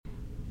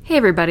Hey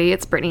everybody,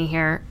 it's Brittany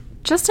here.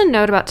 Just a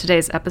note about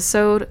today's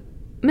episode.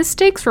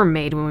 Mistakes were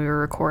made when we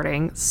were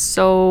recording,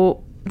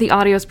 so the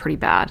audio is pretty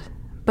bad.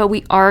 But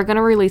we are going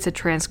to release a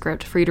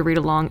transcript for you to read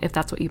along if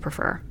that's what you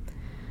prefer.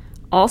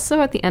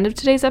 Also, at the end of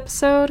today's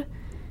episode,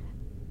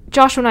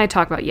 Joshua and I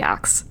talk about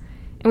yaks.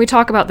 And we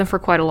talk about them for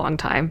quite a long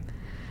time.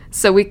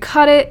 So we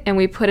cut it and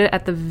we put it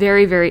at the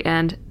very, very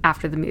end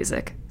after the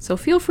music. So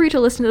feel free to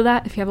listen to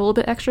that if you have a little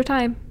bit extra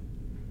time.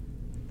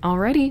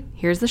 Alrighty,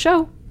 here's the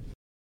show.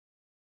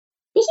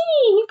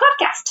 New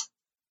podcast.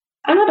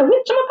 I'm not a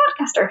witch, I'm a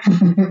podcaster.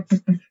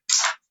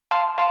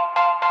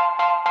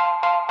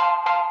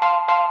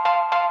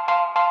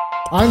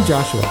 I'm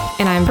Joshua.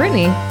 And I'm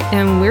Brittany,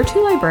 and we're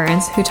two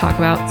librarians who talk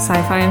about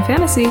sci-fi and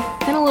fantasy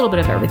and a little bit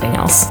of everything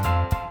else.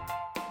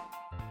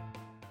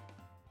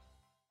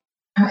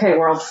 Okay,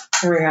 world.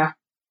 Here we go.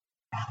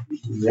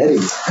 Ready.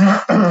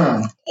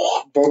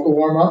 Vocal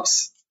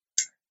warm-ups.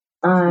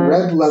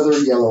 Red leather,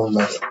 yellow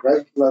leather.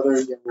 Red leather,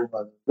 yellow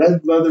leather.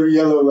 Red leather,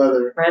 yellow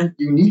leather. Red.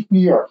 Unique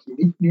New York.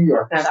 Unique New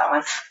York. No, that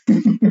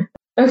one.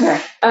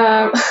 Okay.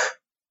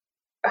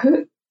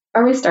 Who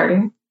are we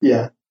starting?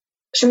 Yeah.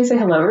 Should we say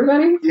hello,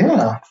 everybody?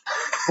 Yeah.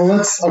 Well,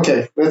 let's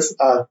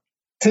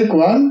take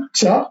one.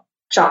 Chop.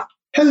 Chop.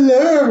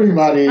 Hello,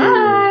 everybody.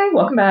 Hi.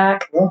 Welcome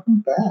back.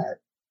 Welcome back.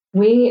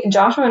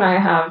 Joshua and I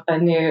have a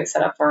new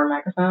setup for our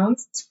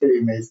microphones. It's pretty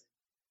amazing.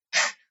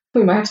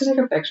 We might have to take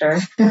a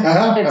picture.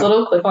 It's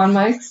little clip-on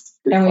mics,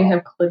 and we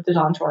have clipped it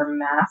onto our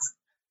mask.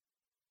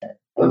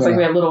 Looks like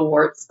we have little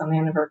warts on the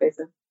end of our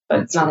faces,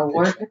 but it's not a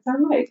wart, it's our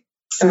mic.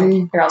 So,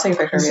 See, here, I'll take a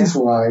picture of you. This is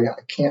why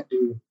I can't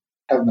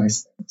have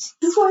nice things.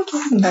 This is why I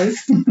can't have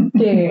nice things.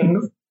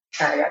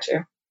 All right, I got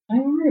you.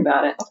 Don't worry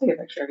about it. I'll take a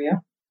picture of you.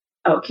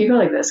 Oh, can you go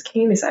like this?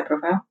 Can you do side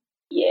profile?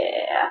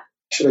 Yeah.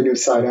 Should I do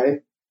side eye?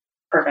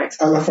 Perfect.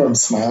 I love how I'm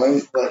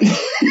smiling, but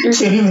you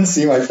can't even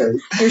see my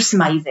face. You're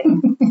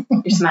smizing.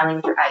 You're smiling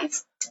with your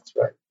eyes. That's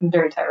right.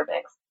 Very Tyra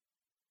Banks.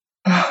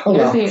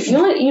 Oh, You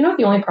know what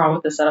the only problem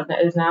with this setup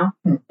is now?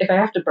 If I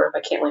have to burp, I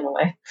can't lean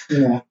away.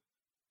 Yeah.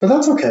 But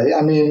that's okay.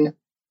 I mean,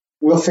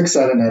 we'll fix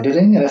that in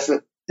editing, and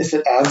if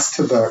it adds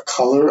to the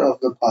color of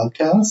the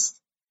podcast,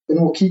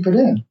 then we'll keep it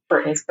in.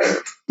 Brittany's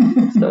burp.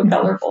 So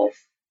colorful.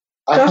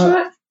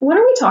 Joshua, what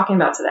are we talking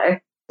about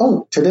today?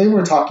 Today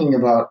we're talking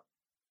about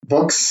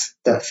books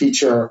that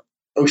feature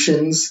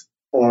oceans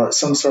or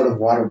some sort of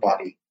water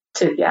body.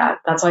 Yeah,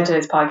 that's why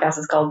today's podcast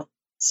is called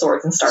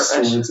Swords and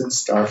Starfish. Swords and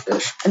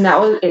Starfish. And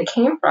it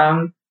came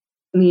from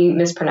me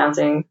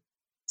mispronouncing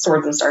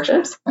Swords and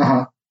Starships.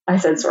 Uh-huh. I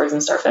said Swords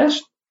and Starfish.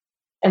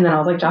 And then I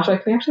was like, Joshua,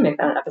 can we actually make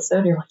that an episode?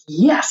 And you're like,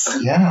 yes.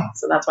 Yeah.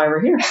 So that's why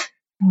we're here.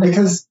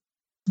 Because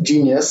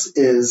genius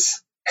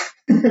is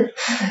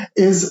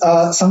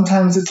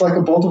sometimes it's like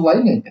a bolt of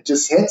lightning. It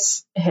just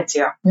hits. It hits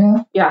you.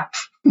 Yeah. Yeah.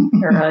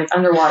 You're like,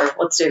 underwater.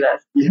 Let's do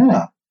this.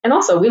 Yeah. And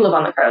also, we live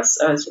on the coast,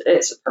 so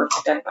it's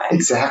perfect anyway.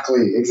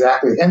 Exactly.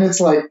 And it's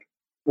like,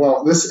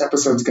 well, this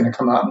episode's going to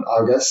come out in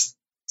August.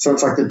 So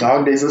it's like the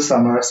dog days of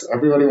summer. So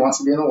everybody wants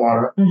to be in the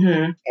water.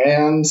 Mm-hmm.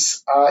 And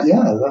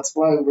that's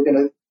why we're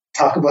going to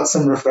talk about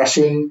some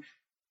refreshing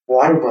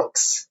water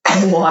books.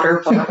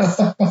 Water books.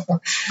 Oh,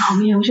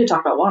 man, we should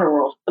talk about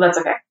Waterworld. But that's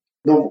okay.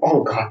 No,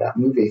 oh, God, that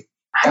movie.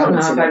 I don't know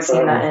if I've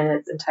seen that in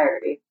its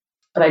entirety.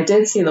 But I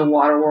did see the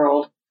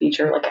Waterworld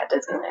feature like at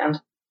Disneyland.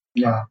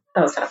 Yeah.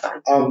 That was kind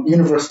of fun.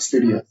 Universal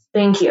Studios.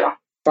 Thank you.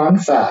 Fun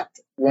fact,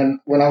 when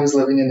I was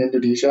living in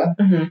Indonesia,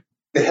 mm-hmm.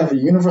 they have a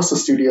Universal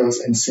Studios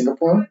in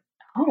Singapore.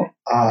 Oh.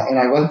 And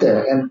I went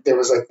there, and there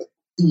was like,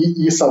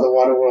 you saw the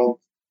Waterworld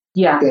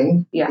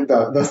thing? Yeah.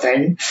 The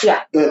thing?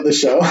 Yeah. The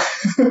show.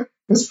 It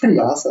was pretty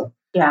awesome.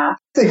 Yeah.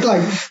 They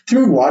like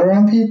threw water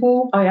on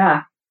people. Oh,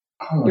 yeah.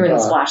 Oh, you were in the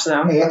splash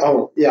zone.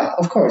 Yeah,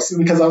 of course.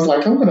 Because I was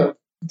like, I'm going to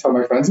tell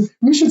my friends,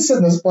 we should sit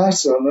in the splash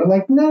zone. They're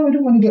like, no, we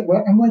don't want to get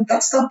wet. I'm like,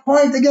 that's the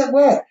point, to get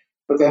wet.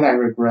 But then I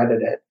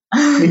regretted it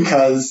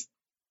because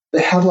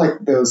they had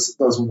like those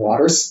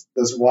water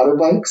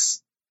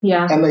bikes.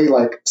 Yeah. And they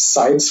like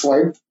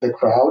sideswiped the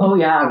crowd. Oh,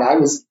 yeah. And I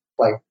was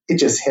like, it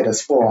just hit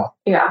us full on.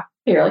 Yeah.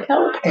 You're like,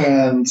 help.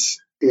 And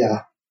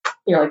yeah.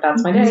 You're like,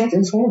 that's my day. It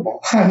was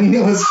horrible. I mean,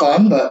 it was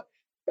fun, but.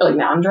 You're like,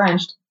 now I'm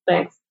drenched.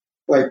 Thanks.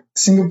 Like,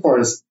 Singapore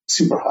is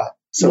super hot.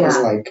 So it was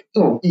like,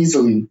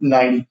 easily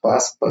 90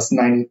 plus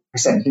 90%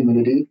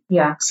 humidity.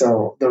 Yeah.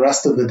 So the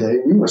rest of the day,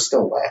 we were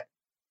still wet.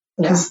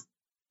 Because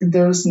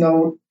there's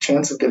no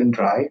chance of getting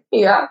dry.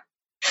 Yeah.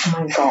 Oh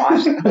my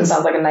gosh. That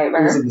sounds like a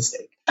nightmare. It was a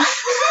mistake.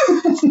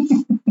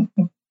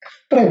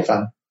 But I had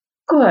fun.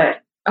 Good.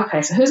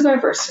 Okay, so who's going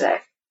first today?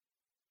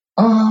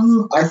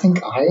 I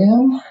think I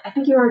am. I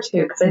think you are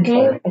too, because I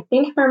think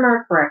if I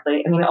remember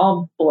correctly, I mean, it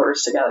all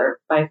blurs together,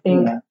 but I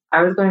think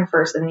I was going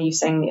first and then you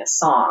sang me a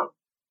song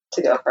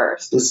to go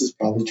first. This is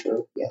probably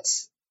true,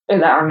 yes. Or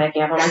that we're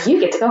making up. I'm like, you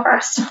get to go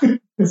first.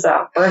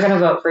 So we're going to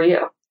vote for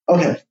you.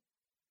 Okay.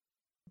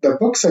 The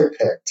books I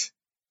picked,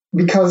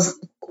 because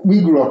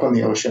we grew up on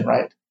the ocean,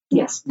 right?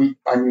 Yes. We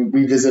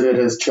visited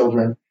as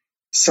children.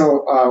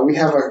 So we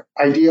have an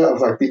idea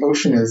of like the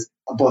ocean is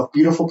a both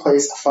beautiful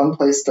place, a fun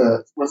place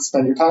to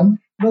spend your time,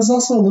 but it's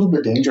also a little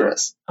bit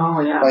dangerous.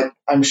 Oh, yeah. Like,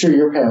 I'm sure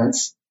your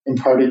parents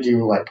imparted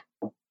you, like,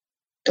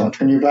 don't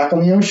turn your back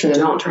on the ocean.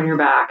 Don't turn your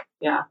back.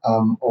 Yeah.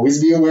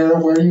 Always be aware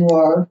of where you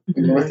are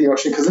when you're with the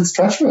ocean because it's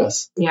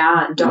treacherous.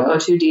 Yeah. Don't go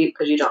too deep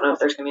because you don't know if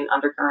there's going to be an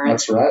undercurrent.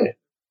 That's right.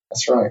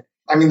 That's right.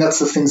 I mean, that's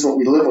the things what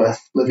we live with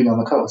living on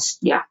the coast.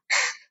 Yeah.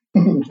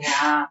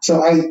 Yeah.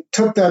 So I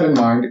took that in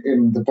mind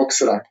in the books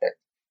that I picked.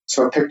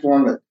 So I picked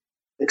one that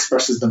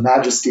expresses the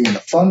majesty and the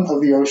fun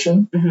of the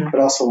ocean, but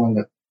also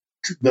one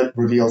that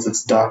reveals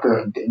its darker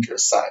and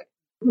dangerous side.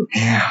 Ooh.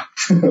 Yeah.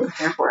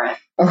 Prepare for it.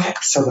 Okay,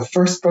 so the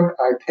first book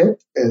I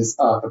picked is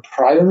The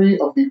Priory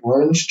of the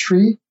Orange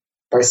Tree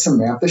by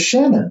Samantha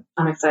Shannon.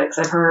 I'm excited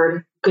because I've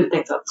heard good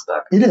things about this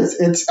book. It is.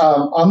 It's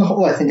on the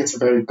whole, I think it's a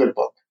very good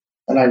book.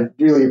 And I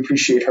really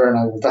appreciate her, and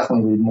I will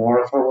definitely read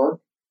more of her work.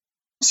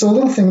 So a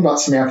little thing about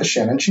Samantha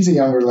Shannon. She's a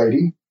younger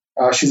lady.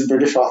 She's a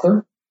British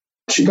author.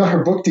 She got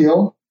her book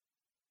deal,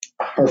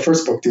 her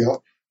first book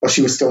deal, while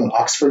she was still in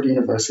Oxford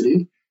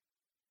University.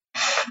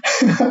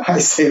 I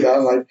say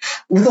that like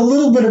with a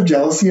little bit of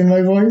jealousy in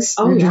my voice.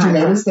 Oh, Did you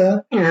notice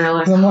that? Yeah,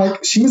 like, I'm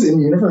like, she was in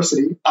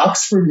university,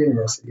 Oxford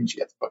University, and she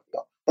gets a book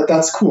deal. But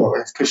that's cool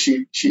because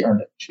she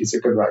earned it. She's a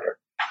good writer.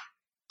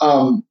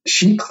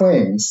 She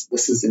claims,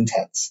 this is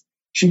intense,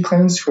 she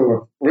claims to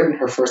have written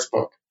her first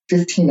book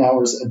 15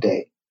 hours a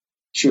day.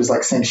 She was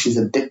like saying she's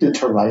addicted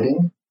to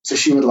writing. So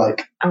she would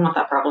like, I want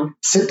that problem.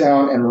 Sit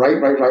down and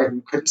write,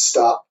 and couldn't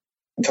stop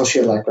until she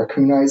had like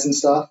raccoon eyes and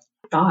stuff.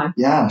 God.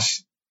 Yeah.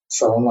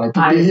 So I'm like,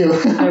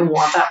 I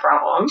want that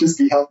problem. Just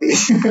be healthy.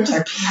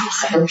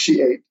 I hope she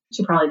ate.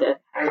 She probably did.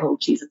 I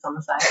hold Cheez-Its on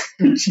the side.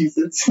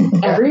 Cheez-Its.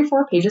 Every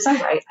 4 pages I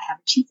write, I have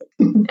a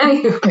Cheez-It.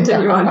 Anyway,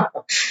 continue on.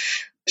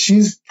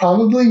 She's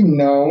probably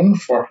known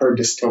for her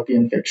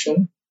dystopian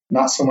fiction,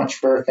 not so much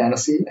for her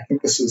fantasy. I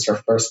think this was her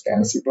first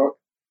fantasy book.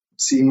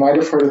 So you might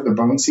have heard of The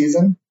Bone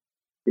Season,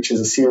 which is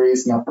a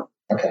series. No,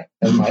 okay,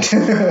 never mind.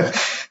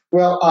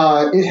 Well,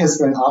 it has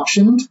been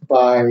optioned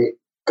by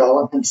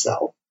Gollum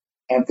himself,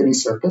 Andy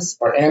Serkis,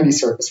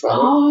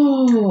 rather,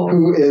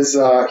 who is,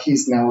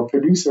 he's now a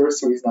producer,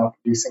 so he's now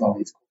producing all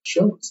these cool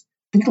shows.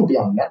 I think it'll be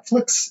on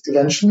Netflix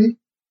eventually.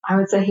 I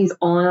would say he's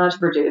only allowed to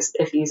produce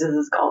if he uses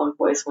his Gollum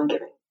voice when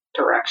giving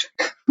direction.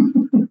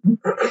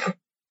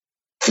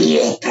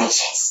 Feel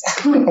precious.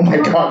 Oh my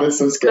God, that's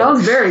so scary. That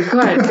was very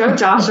good. Go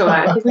Joshua.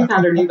 I think we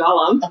found our new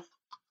Gollum.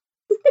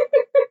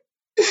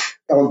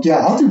 Oh yeah,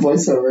 I'll do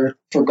voiceover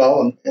for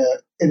Gollum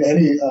in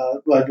any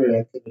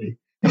library activity.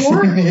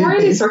 Poor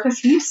Andy Serkis,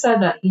 he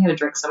said that he had to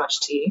drink so much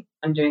tea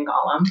when doing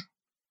Gollum.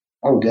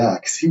 Oh yeah,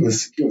 because he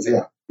was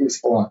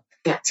full on.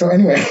 Yeah. So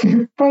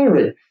anyway,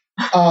 Priory.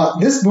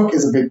 This book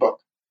is a big book.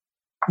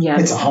 Yeah.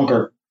 It's a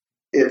hunker.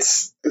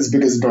 It's as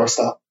big as a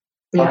doorstop.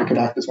 Probably could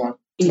act as one.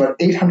 It's about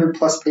 800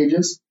 plus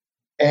pages,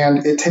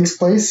 and it takes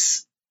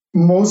place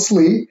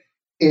mostly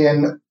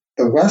in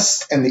the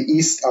west and the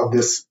east of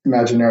this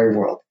imaginary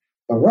world.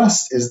 The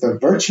west is the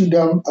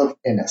virtuedom of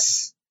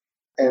Innis,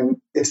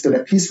 and it's been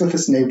at peace with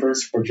its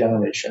neighbors for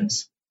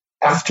generations.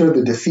 After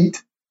the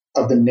defeat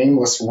of the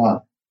Nameless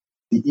One,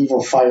 the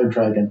evil fire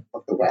dragon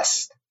of the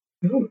west.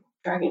 Ooh,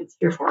 dragons,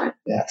 here for it.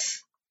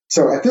 Yes.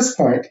 So at this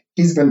point,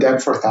 he's been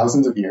dead for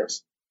thousands of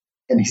years,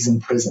 and he's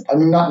in prison. I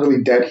mean, not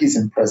really dead, he's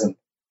in prison.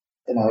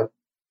 In a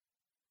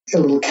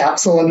little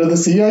capsule under the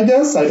sea, I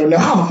guess. I don't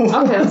know.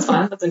 Okay, that's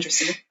fine. That's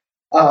interesting.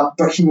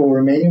 But he will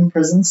remain in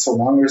prison so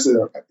long as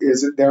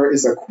there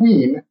is a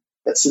queen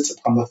that sits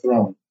upon the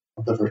throne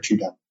of the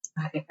virtuedom.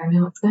 I think I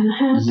know what's going to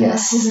happen.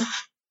 Yes.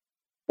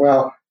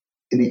 Well,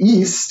 in the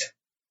east,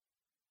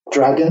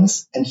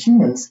 dragons and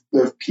humans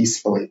live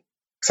peacefully.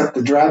 Except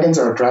the dragons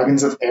are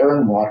dragons of air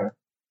and water.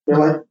 They're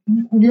like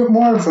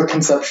more of a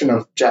conception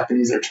of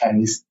Japanese or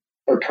Chinese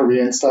or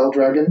Korean style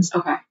dragons.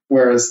 Okay.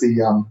 Whereas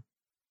the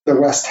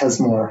west has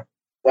more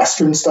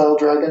Western style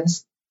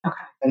dragons. Okay.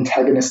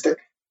 Antagonistic.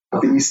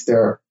 At the east,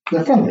 they're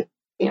friendly.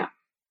 Yeah.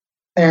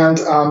 And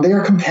they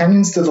are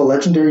companions to the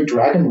legendary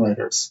dragon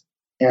riders.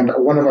 And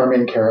one of our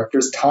main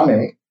characters,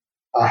 Tane,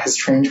 has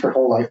trained her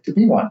whole life to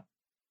be one.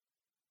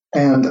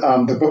 And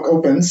the book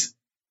opens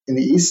in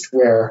the east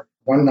where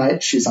one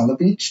night she's on the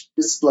beach,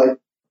 just like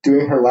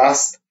doing her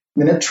last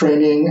minute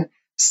training,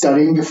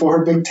 studying before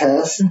her big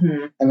test.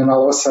 Mm-hmm. And then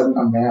all of a sudden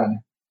a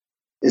man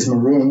is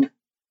marooned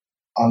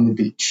on the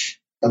beach.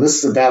 Now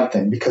this is a bad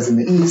thing because in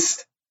the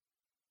east,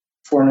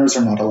 foreigners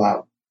are not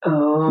allowed.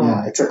 Oh.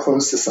 Yeah, it's a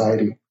closed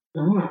society.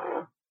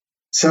 Oh.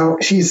 So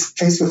she's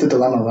faced with a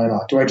dilemma right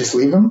off. Do I just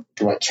leave him?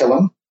 Do I kill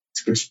him?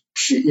 Which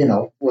she,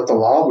 what the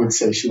law would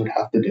say she would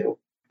have to do.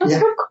 That's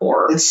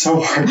hardcore. It's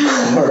so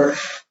hardcore.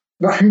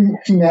 But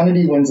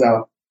humanity wins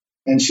out.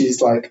 And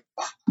she's like,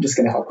 I'm just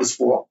going to help this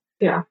fool.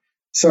 Yeah.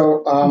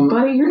 So,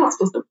 buddy, you're not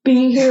supposed to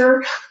be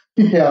here.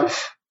 Yeah,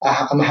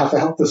 I'm going to have to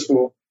help this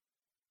fool.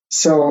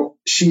 So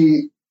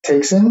she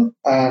takes him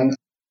and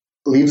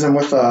leaves him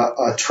with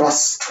a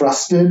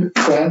trusted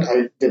friend.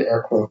 I did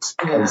air quotes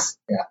because,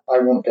 I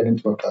won't get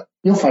into it, but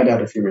you'll find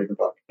out if you read the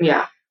book.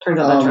 Yeah. Turns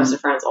out that trusted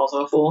friend is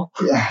also a fool.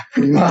 Yeah,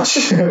 pretty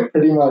much.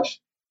 Pretty much.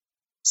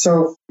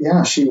 So,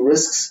 yeah, she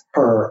risks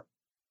her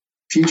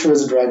future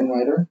as a dragon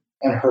rider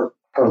and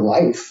her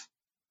life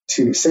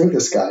to save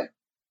this guy.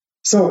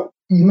 So,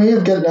 you may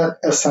have gotten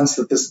a sense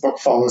that this book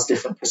follows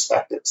different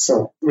perspectives.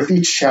 So, with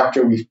each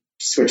chapter, we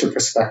switch a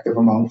perspective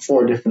among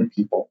 4 different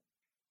people.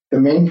 The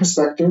main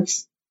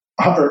perspectives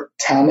are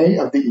Tane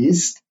of the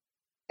East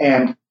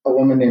and a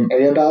woman named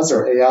Eadaz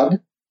or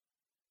Ayad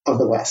of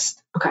the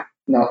West. Okay.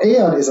 Now,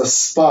 Ayad is a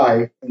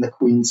spy in the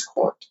Queen's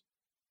court,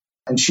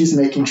 and she's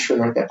making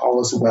sure that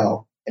all is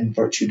well in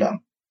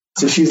Virtudom.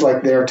 So she's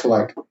like there to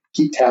like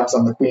keep tabs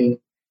on the Queen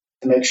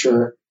to make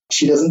sure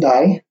she doesn't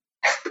die.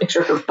 Make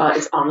sure her butt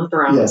is on the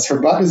throne. Yes, her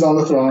butt is on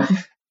the throne.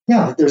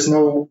 Yeah, there's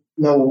no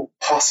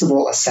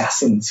possible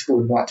assassins who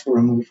would want to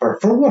remove her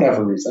for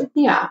whatever reason.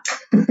 Yeah.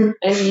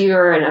 If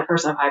you're a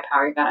person of high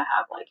power, you gotta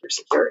have like your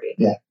security.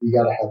 Yeah, you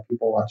gotta have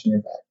people watching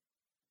your back.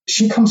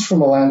 She comes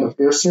from a land of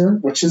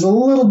Irsir, which is a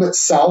little bit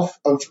south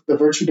of the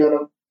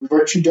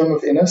Virtudom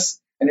of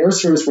Innis. And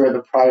Irsir is where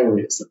the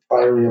Priory is, the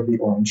Priory of the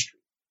Orange Tree.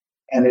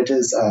 And it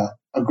is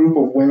a group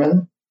of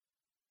women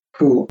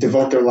who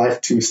devote their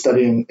life to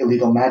studying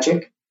illegal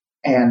magic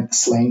and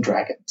slaying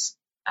dragons.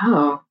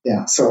 Oh.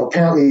 Yeah, so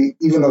apparently,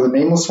 even though the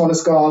nameless one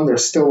is gone,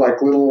 there's still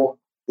like little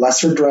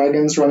lesser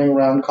dragons running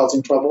around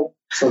causing trouble.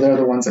 So they're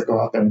the ones that go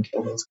out there and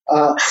kill those.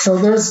 So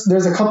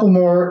there's a couple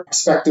more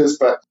perspectives,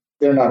 but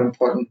they're not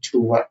important to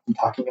what I'm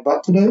talking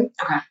about today.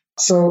 Okay.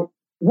 So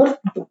what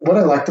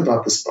I liked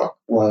about this book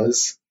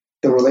was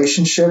the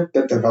relationship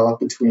that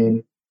developed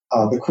between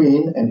the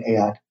Queen and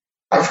Ayad.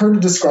 I've heard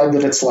it described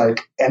that it's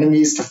like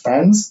enemies to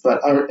friends, but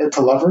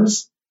to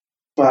lovers.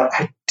 But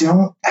I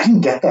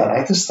didn't get that.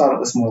 I just thought it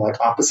was more like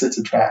opposites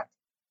attract.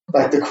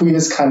 Like the Queen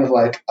is kind of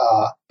like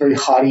very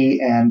haughty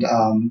and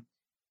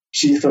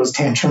she throws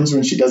tantrums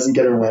when she doesn't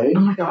get her way. Oh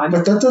my God.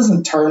 But that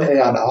doesn't turn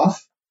Ayad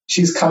off.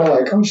 She's kind of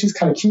like, oh, she's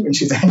kind of cute when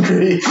she's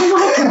angry.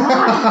 Oh my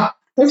God.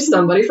 There's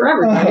somebody for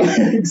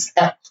everybody.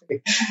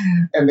 Exactly.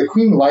 And the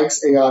Queen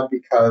likes Ayad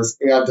because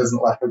Ayad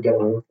doesn't let her get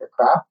away with her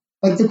crap.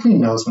 Like the Queen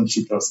knows when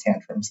she throws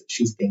tantrums that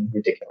she's being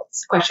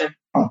ridiculous. Question.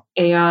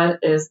 Ayad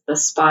is the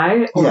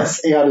spy? Or...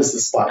 Yes, Ayad is the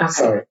spy. Okay.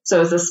 Sorry.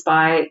 So is the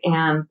spy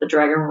and the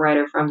dragon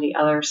rider from the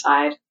other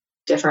side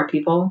different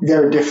people?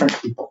 They're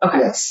different people. Okay.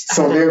 Yes.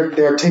 So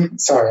they're taking.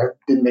 Sorry, I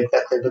didn't make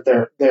that clear,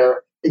 but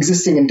they're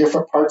existing in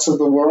different parts of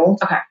the world.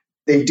 Okay.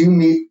 They do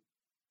meet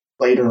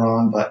later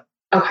on, but.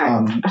 Okay.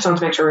 I just wanted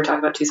to make sure we're talking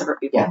about 2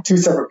 separate people. Yeah, 2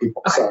 separate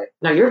people. Okay. Sorry.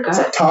 No, you're good.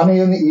 So Tane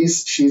in the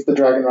east, she's the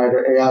dragon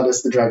rider. Ayad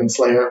is the dragon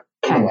slayer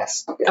in the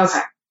west. Yes.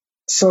 Okay.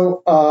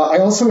 So I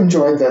also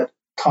enjoyed that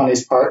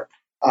Tane's part,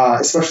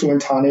 especially when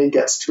Tane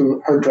gets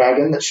to her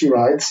dragon that she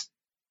rides.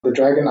 The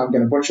dragon, I'm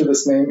going to butcher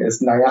this name,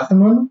 is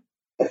Nyathamun,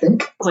 I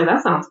think. I was like,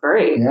 that sounds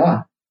great.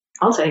 Yeah.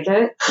 I'll take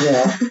it.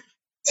 Yeah.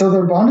 So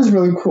their bond is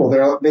really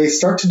cool. They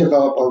start to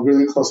develop a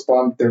really close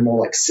bond. They're more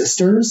like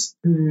sisters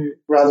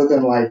rather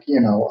than like,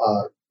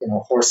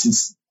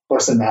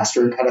 horse and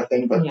master kind of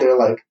thing. But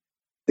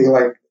they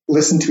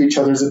listen to each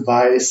other's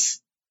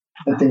advice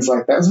and things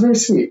like that. It was very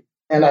sweet.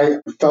 And I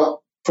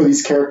felt for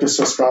these characters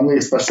so strongly,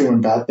 especially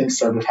when bad things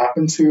started to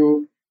happen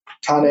to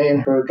Tane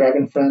and her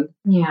dragon friend.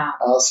 Yeah.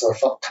 So I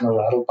felt kind of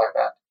rattled by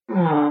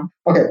that.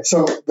 Okay,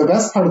 so the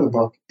best part of the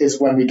book is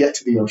when we get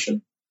to the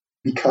ocean,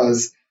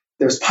 because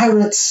there's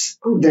pirates,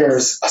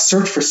 there's a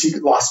search for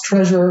secret lost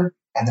treasure,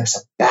 and there's a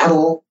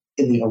battle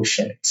in the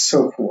ocean. It's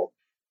so cool.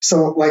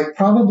 So, like,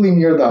 probably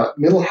near the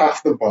middle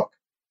half of the book,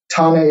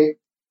 Tane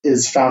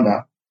is found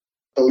out.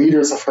 The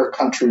leaders of her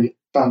country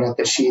found out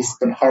that she's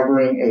been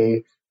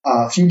harboring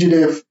a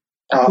fugitive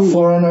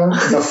foreigner,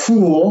 the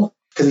fool,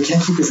 because he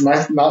can't keep his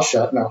mouth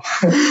shut now.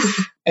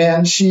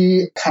 And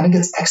she kind of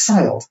gets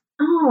exiled.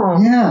 Oh.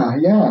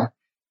 Yeah.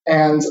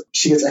 And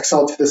she gets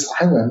exiled to this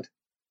island,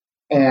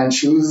 and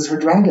she loses her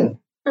dragon.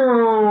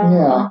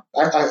 Oh.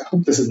 Yeah. I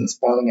hope this isn't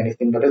spoiling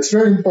anything, but it's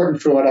very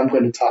important for what I'm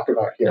going to talk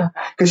about here.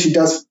 Because she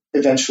does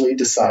eventually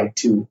decide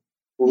to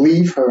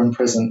leave her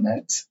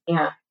imprisonment.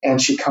 Yeah.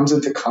 And she comes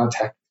into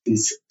contact with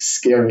these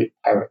scary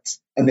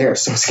pirates. And they are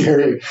so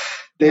scary.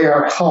 They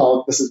are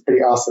called, this is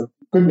pretty awesome,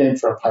 good name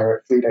for a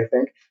pirate fleet, I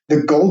think,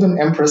 the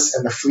Golden Empress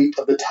and the Fleet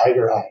of the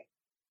Tiger Eye.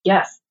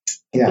 Yes.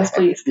 Yeah. Yes,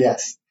 please.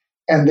 Yes.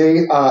 And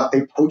they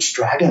poach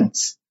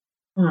dragons.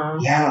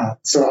 Yeah.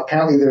 So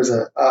apparently there's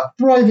a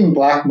thriving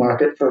black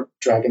market for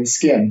dragon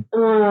skin.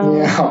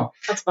 Yeah.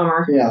 That's a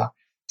bummer. Yeah.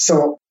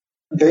 So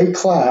they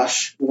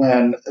clash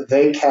when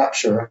they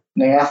capture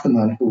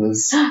Nyathamun, who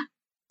is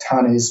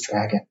Tane's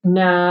dragon.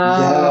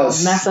 No.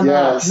 Yes.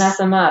 Mess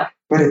him up.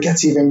 But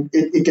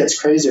it gets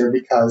crazier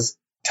because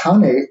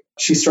Tane,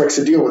 she strikes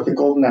a deal with the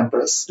Golden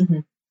Empress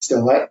to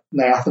let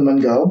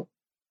Nyathamun go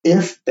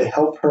if they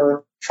help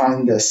her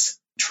find this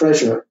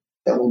treasure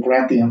that will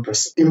grant the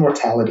Empress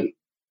immortality.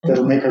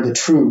 That'll make her the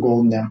true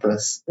Golden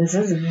Empress. This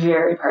is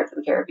very Parts of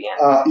the Caribbean.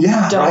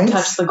 Yeah, Don't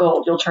touch the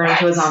gold. You'll turn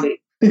into a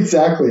zombie.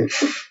 Exactly.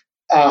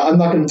 I'm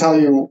not going to tell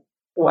you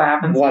what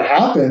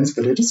happens,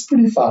 but it is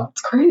pretty fun. It's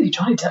crazy.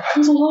 Johnny Depp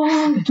comes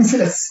along.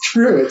 It's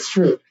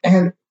true.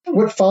 And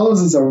What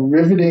follows is a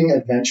riveting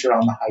adventure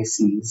on the high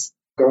seas,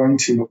 going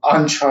to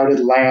uncharted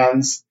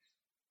lands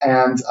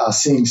and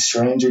seeing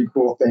strange and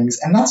cool things.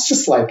 And that's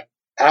just like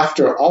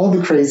after all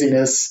the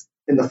craziness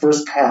in the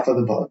first half of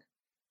the book.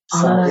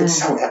 So it's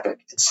so epic.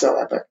 It's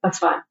so epic. That's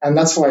fun. And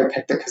that's why I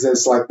picked it, because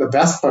it's like the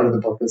best part of the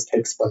book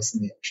takes place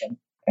in the ocean.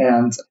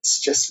 And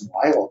it's just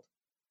wild.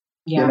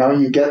 Yeah. You know,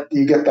 you get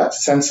that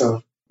sense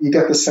of,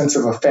 the sense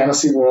of a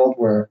fantasy world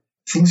where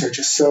things are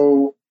just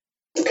so,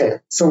 okay.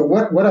 So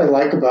what I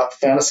like about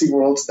fantasy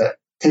worlds that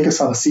take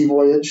us on a sea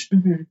voyage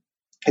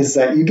is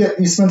that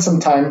you spend some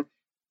time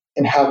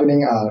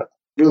inhabiting a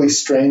really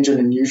strange and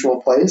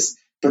unusual place,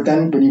 but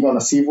then when you go on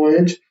a sea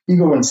voyage, you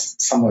go in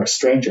somewhere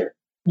stranger.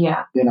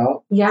 Yeah. You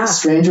know? Yeah.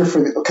 Stranger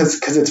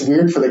because it's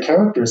weird for the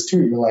characters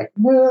too. You're like,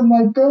 where am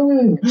I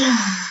going?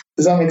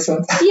 Does that make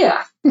sense?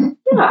 Yeah.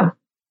 Yeah.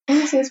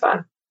 It seems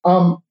fun.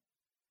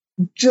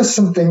 Just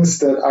some things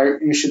that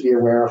you should be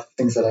aware of,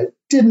 things that I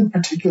didn't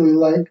particularly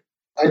like.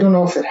 I don't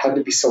know if it had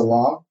to be so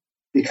long,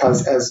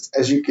 because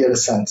as you get a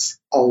sense,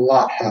 a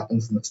lot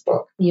happens in this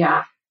book.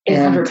 Yeah.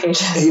 800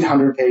 pages.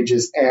 800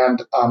 pages.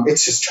 And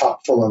it's just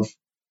chock full of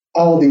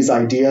all these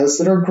ideas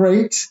that are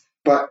great,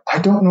 but I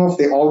don't know if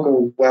they all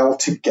go well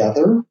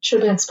together. Should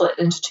have been split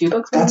into 2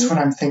 books. Maybe? That's what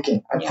I'm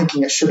thinking. I'm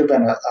thinking it should have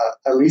been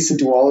at least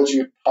a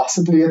duology,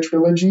 possibly a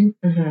trilogy,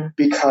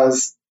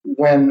 because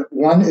when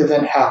one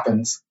event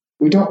happens,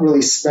 we don't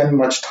really spend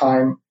much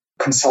time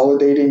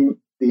consolidating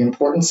the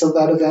importance of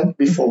that event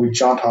before we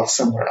jaunt off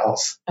somewhere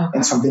else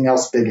and something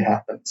else big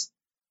happens.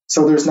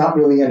 So there's not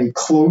really any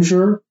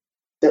closure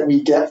that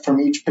we get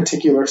from each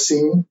particular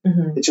scene.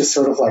 It's just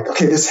sort of like,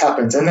 okay, this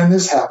happens, and then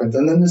this happens,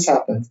 and then this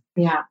happens.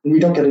 Yeah. And we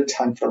don't get a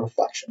time for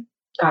reflection.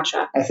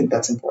 Gotcha. I think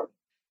that's important.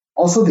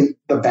 Also, the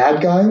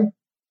bad guy,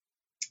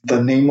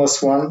 the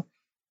nameless one,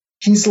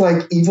 he's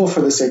like evil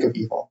for the sake of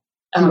evil.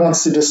 He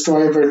wants to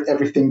destroy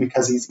everything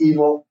because he's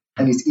evil,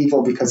 and he's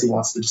evil because he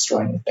wants to destroy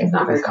anything. He's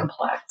not very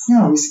complex.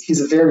 No,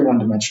 he's a very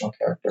one-dimensional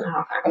character.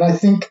 And I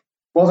think,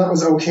 well, that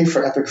was okay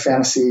for epic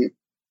fantasy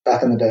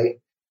back in the day.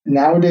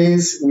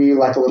 Nowadays, we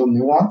like a little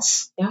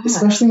nuance,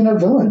 especially in our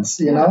villains,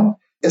 you know?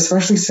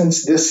 Especially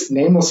since this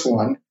nameless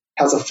one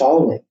has a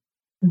following.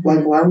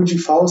 Like, why would you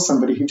follow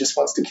somebody who just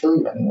wants to kill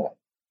you anyway?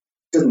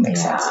 Doesn't make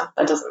sense. Yeah,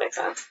 that doesn't make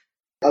sense.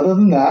 Other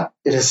than that,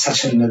 it is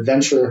such an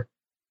adventure,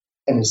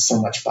 and it's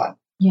so much fun.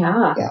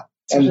 Yeah. Yeah.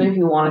 Especially if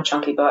you want a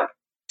chunky book.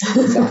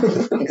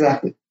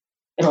 Exactly.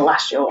 It'll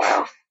last you a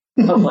while.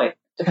 Hopefully.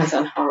 Depends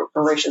on how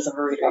voracious of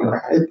a reader you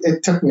are.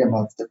 It took me a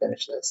month to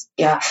finish this.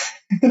 Yeah,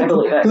 I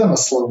believe it. Because I'm a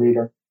slow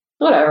reader.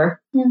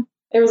 Whatever.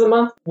 It was a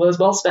month. Was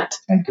well spent.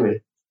 I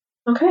agree.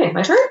 Okay,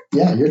 my turn?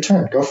 Yeah, your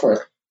turn. Go for it.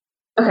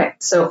 Okay,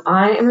 so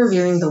I am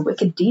reviewing The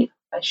Wicked Deep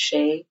by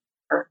Shay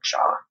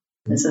Earnshaw.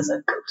 This is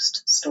a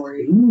ghost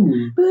story.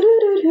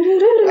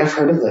 I've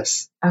heard of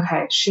this.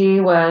 Okay, she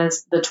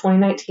was the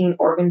 2019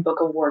 Oregon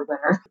Book Award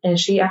winner, and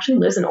she actually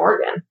lives in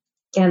Oregon.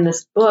 And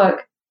this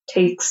book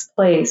takes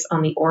place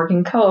on the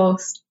Oregon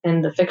coast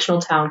in the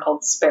fictional town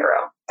called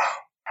Sparrow.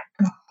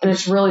 And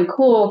it's really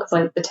cool because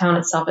like the town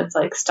itself, it's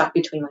like stuck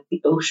between like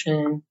the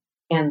ocean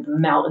and the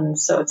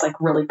mountains, so it's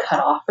like really cut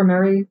off from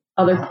every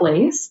other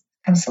place.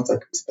 Kind of sounds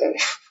like Goose Bay.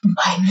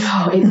 I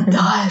know, it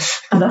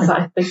does. And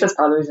I think that's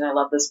part of the reason I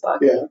love this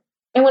book. Yeah.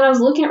 And when I was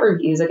looking at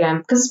reviews again,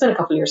 because it's been a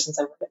couple of years since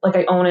I read it, like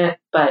I own it,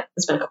 but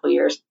it's been a couple of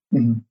years.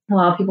 A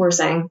lot of people were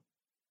saying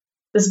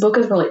this book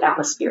is really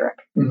atmospheric.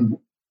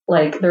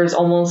 Like there's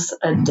almost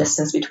a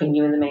distance between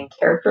you and the main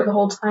character the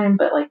whole time,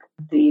 but like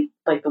the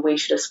way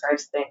she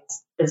describes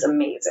things is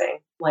amazing.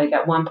 Like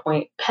at one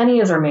point, Penny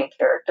is our main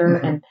character,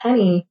 and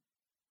Penny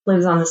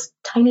lives on this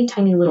tiny,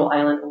 tiny little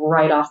island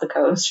right off the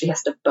coast. She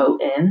has to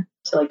boat in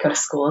to like go to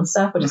school and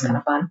stuff, which is kind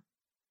of fun.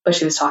 But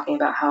she was talking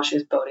about how she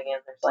was boating in.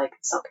 There's like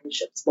sunken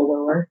ships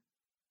below her.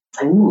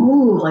 It's like,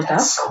 ooh, like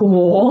that's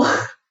cool.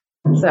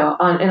 So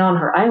on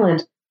her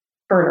island,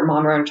 her and her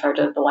mom are in charge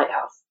of the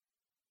lighthouse.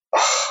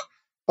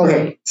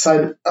 Okay,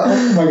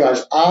 oh my gosh,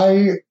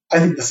 I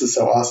think this is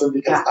so awesome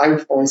because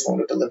I've always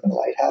wanted to live in a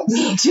lighthouse.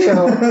 Me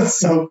too.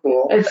 So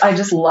cool. I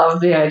just love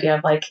the idea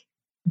of like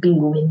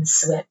being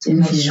windswept in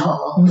my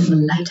shawl in the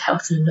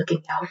lighthouse and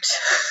looking out.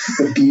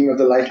 The beam of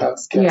the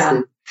lighthouse gets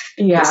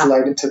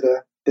light into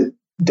the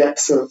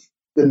depths of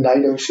the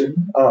night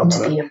ocean. Oh, into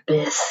the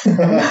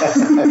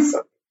abyss.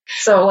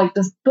 So like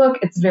this book,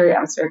 it's very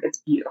atmospheric. It's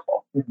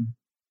beautiful.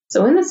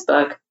 So in this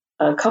book,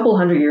 a couple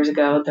hundred years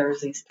ago, there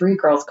was these 3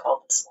 girls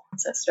called the Swan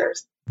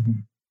Sisters.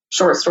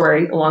 Short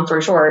story, long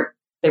story short,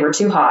 they were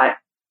too hot.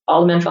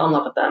 All the men fell in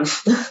love with them.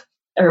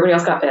 Everybody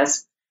else got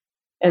pissed.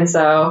 And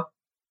so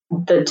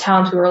the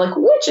townspeople were like,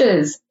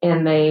 witches!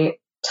 And they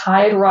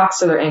tied rocks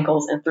to their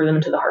ankles and threw them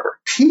into the harbor.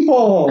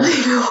 People,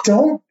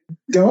 don't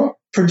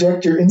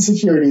project your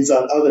insecurities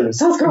on others.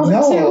 Those girls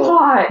are too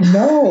hot.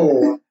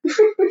 No.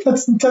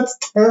 That's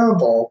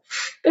terrible.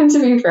 And to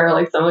be fair,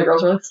 like some of the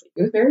girls were like,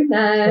 it was very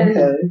nice.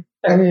 Okay.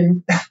 I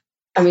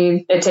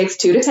mean, it takes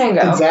 2 to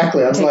tango.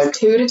 Exactly. It takes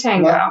 2 to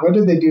tango. What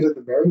did they do to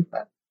the married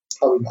men?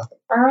 Probably nothing.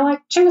 They were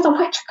like, she was a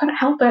witch. I couldn't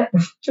help it.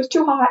 She was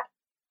too hot.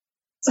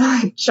 So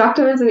I chucked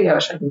him into the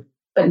ocean.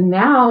 But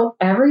now,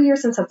 every year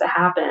since that's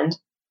happened,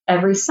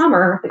 every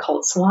summer, they call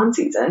it swan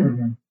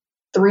season,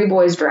 3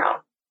 boys drown.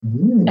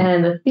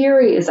 And the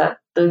theory is that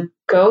the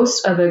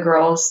ghosts of the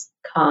girls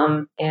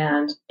come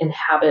and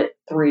inhabit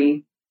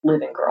 3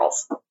 living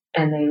girls.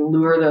 And they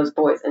lure those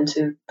boys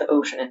into the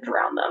ocean and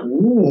drown them.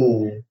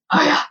 Ooh.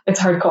 Oh, yeah. It's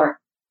hardcore.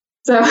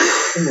 So,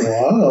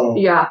 wow.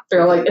 Yeah.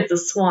 They're like, it's a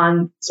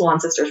Swan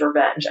Sisters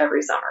revenge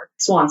every summer.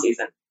 Swan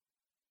season.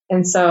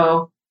 And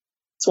so,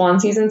 swan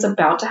season's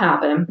about to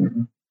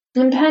happen.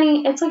 And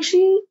Penny, it's like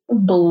she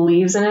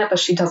believes in it, but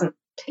she doesn't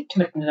take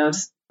too much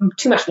notice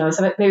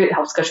of it. Maybe it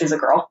helps because she's a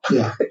girl.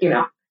 Yeah.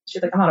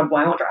 She's like, I'm not a boy,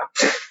 I won't drown.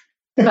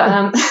 But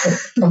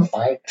I'm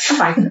fine. It's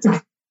fine.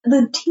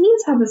 The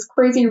teens have this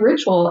crazy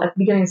ritual at the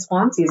beginning of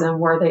swan season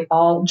where they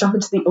all jump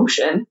into the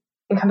ocean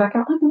and come back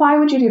out. Like, why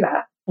would you do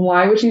that?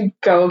 Why would you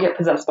go get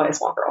possessed by a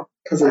swan girl?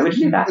 Why would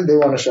you do that? They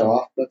want to show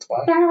off. That's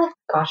why. They're like,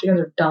 gosh, you guys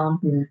are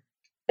dumb.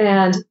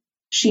 And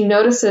she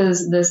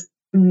notices this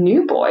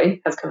new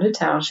boy has come to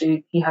town.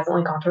 He hasn't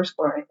like gone to her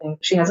school or anything.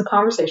 She has a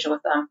conversation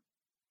with them.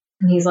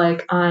 And he's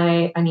like,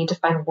 I need to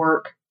find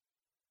work.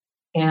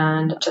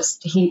 And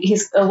just,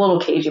 he's a little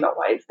cagey about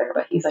why he's there,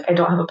 but he's like, I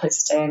don't have a place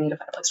to stay. I need to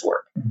find a place to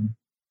work.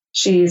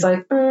 She's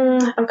like,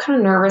 I'm kind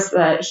of nervous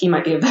that he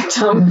might be a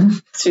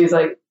victim. She's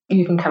like,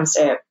 you can come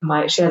stay at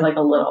she had like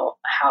a little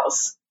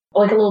house,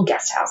 like a little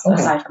guest house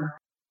aside from her.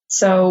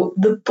 So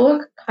the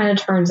book kind of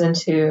turns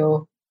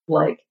into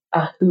like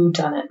a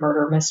whodunit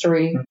murder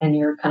mystery. And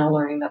you're kind of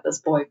learning that this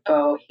boy,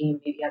 Beau, he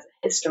maybe has a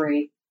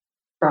history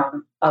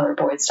from other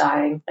boys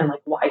dying and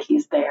like why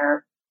he's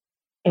there.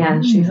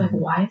 And she's like,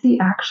 why is he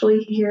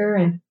actually here?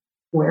 And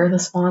where are the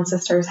Swan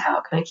Sisters?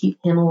 How can I keep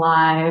him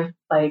alive?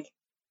 Like,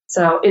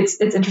 so it's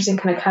interesting,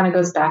 kind of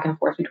goes back and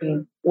forth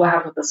between what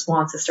happened with the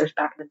Swan Sisters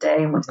back in the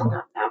day and what's going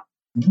on now.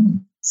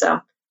 So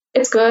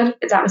it's good.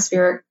 It's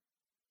atmospheric.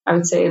 I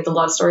would say the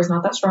love story is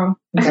not that strong.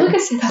 I feel like I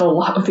say that a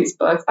lot with these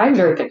books. I'm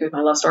very picky with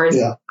my love stories.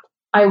 Yeah.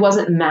 I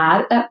wasn't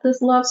mad at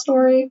this love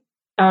story.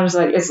 I was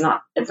just like, it's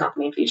not the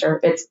main feature.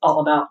 It's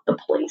all about the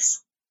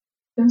place.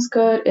 It was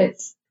good.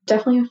 It's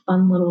definitely a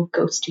fun little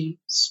ghosty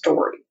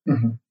story.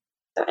 And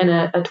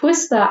a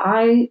twist that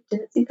I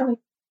didn't see coming.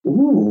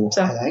 Ooh,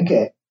 so. I like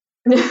it.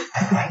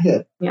 I like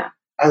it. Yeah.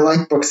 I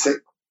like books that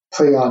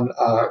play on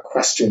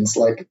questions.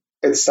 Like,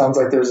 it sounds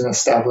like there's an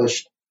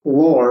established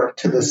lore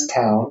to this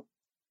town,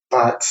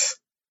 but,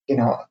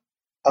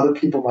 other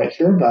people might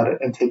hear about it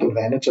and take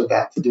advantage of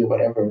that to do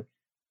whatever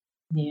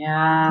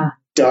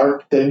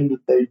dark thing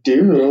that they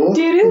do.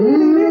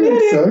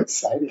 It's so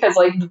exciting. Because,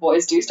 like, the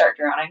boys do start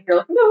drowning. You're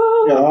like,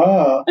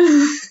 no.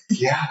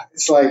 Yeah.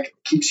 It's like,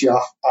 keeps you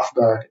off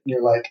guard. And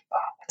you're like, oh,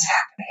 what's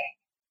happening?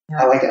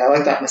 Yeah. I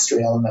like that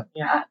mystery element.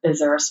 Yeah. Is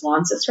there a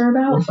Swan Sister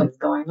about? What's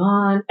going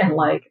on? And,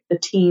 like, the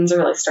teens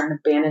are, like, starting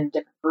to band in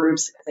different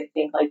groups because they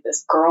think, like,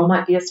 this girl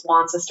might be a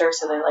Swan Sister,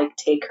 so they, like,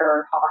 take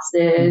her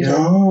hostage.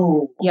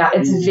 No. Yeah,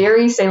 it's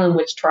very Salem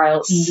Witch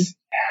Trial-y.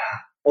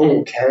 Yeah.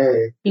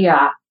 Okay.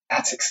 Yeah.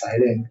 That's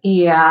exciting.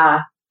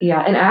 Yeah.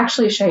 Yeah. And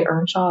actually, Shay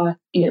Earnshaw,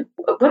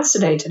 what's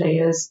today?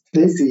 Today's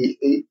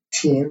the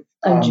 18th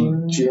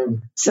of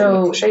June.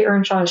 So Shay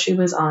Earnshaw, she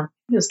was on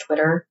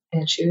Twitter,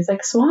 and she was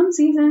like, Swan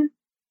season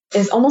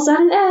is almost at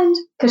an end,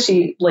 because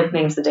she like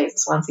names the days of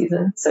Swan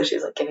season. So she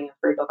was like giving a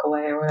free book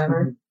away or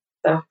whatever.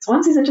 So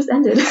Swan season just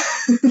ended.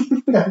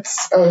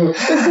 That's so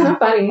it's kind of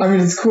funny. I mean,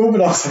 it's cool,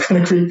 but also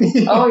kind of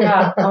creepy. Oh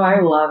yeah. Oh,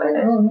 I love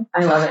it.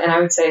 I love it. And I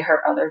would say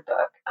her other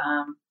book,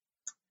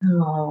 I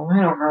don't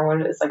remember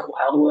what it is, like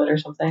Wildwood or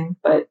something.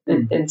 But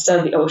instead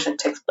of the ocean, it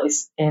takes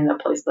place in a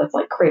place that's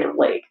like Crater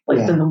Lake, like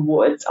in the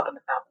woods up in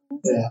the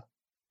mountains. Yeah.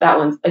 That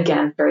one's,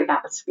 again, very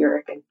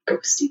atmospheric and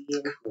ghosty.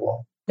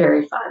 Cool.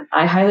 Very fun.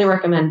 I highly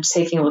recommend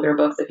taking a look at her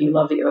books if you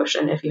love the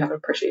ocean, if you have an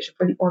appreciation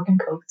for the Oregon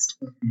coast.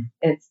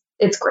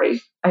 It's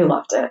great. I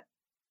loved it.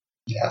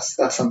 Yes,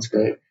 that sounds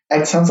great.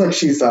 And it sounds like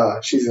she's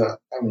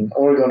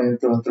Oregonian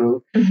through and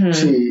through.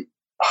 She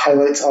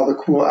highlights all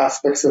the cool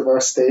aspects of our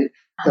state,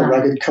 the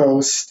rugged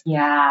coast,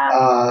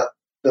 the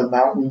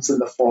mountains and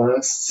the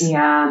forests.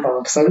 Yeah.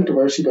 I'm excited to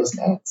where she goes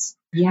next.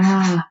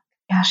 Yeah.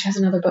 Yeah, she has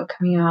another book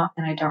coming out,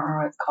 and I don't remember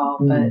what it's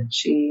called, but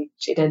she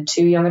did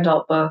 2 young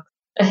adult books.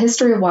 A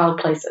History of Wild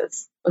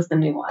Places was the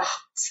new one.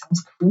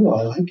 Sounds cool.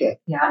 I like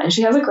it. Yeah, and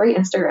she has a great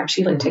Instagram.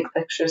 She like takes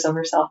pictures of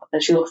herself,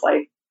 and she looks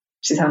like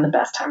she's having the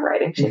best time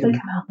writing. She's like,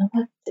 I'm out in the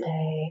woods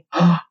today,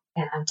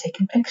 and I'm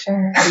taking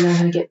pictures, and then I'm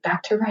going to get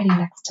back to writing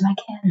next to my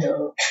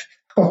candle.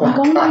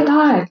 Oh my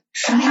God.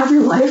 Can I have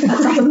your life? That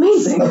sounds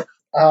amazing.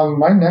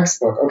 My next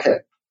book.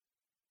 Okay.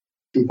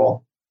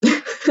 People.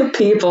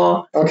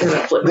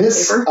 Okay.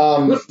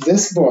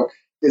 This book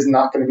is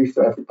not going to be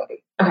for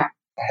everybody. Okay.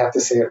 I have to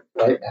say it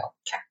right now.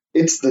 Okay.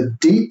 It's The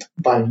Deep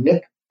by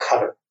Nick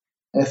Cutter.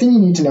 And the thing you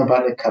need to know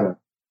about Nick Cutter,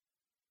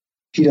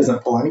 he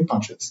doesn't pull any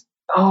punches.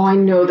 Oh, I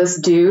know this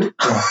dude.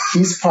 Yeah,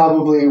 he's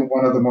probably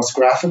one of the most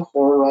graphic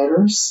horror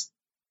writers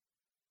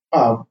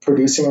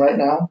producing right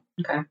now.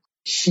 Okay.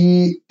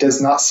 He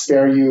does not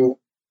spare you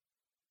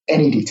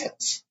any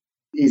details.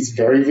 He's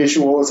very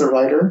visual as a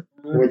writer,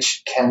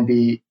 which can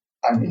be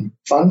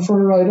fun for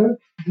a writer.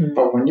 Mhm.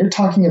 But when you're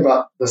talking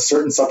about the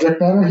certain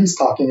subject matter he's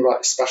talking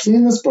about, especially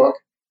in this book,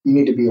 you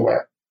need to be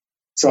aware.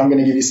 So I'm going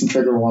to give you some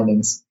trigger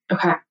warnings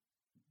Okay.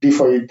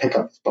 before you pick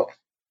up this book.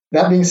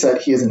 That being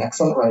said, he is an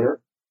excellent writer.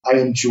 I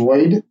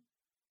enjoyed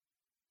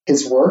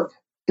his work,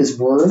 his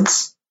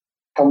words,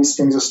 how he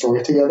strings a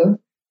story together.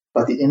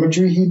 But the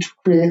imagery he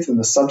creates and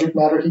the subject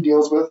matter he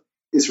deals with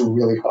is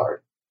really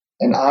hard.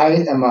 And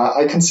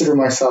I consider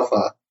myself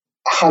a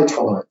high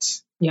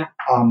tolerance. Yeah.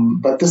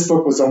 But this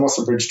book was almost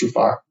a bridge too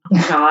far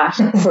Gosh.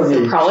 for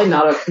me. Probably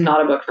not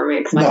a book for me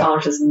because my No.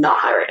 tolerance is not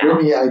high right now.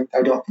 Really,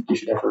 I don't think you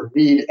should ever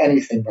read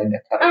anything by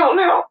Nick Cutter. Oh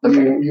no.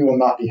 Okay. You will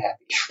not be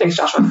happy. Thanks,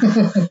 Joshua.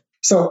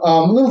 So,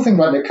 a little thing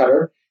about Nick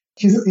Cutter.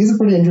 He's a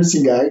pretty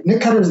interesting guy.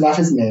 Nick Cutter is not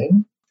his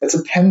name. It's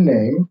a pen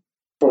name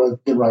for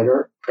the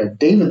writer Craig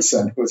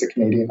Davidson, who is a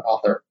Canadian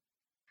author.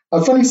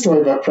 A funny story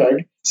about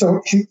Craig.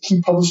 So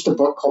he published a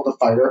book called The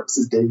Fighter. It was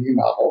his debut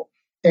novel.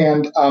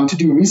 And to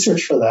do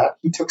research for that,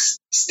 he took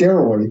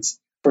steroids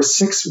for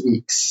 6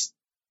 weeks.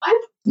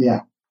 What?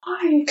 Yeah.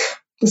 Why?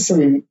 Just so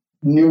he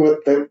knew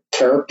what the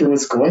character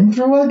was going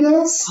through, I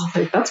guess. I was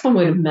like, that's one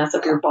way to mess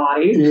up your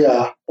body.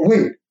 Yeah.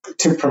 Wait,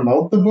 to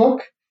promote the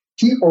book,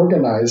 he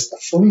organized a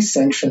fully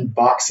sanctioned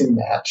boxing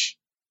match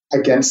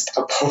against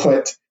the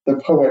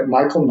poet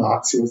Michael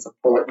Knox, who was a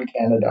poet in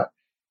Canada.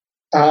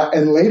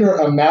 And later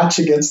a match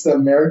against the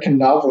American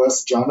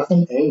novelist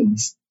Jonathan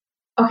Ames.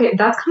 Okay,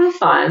 that's kind of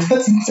fun.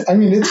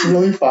 It's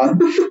really fun.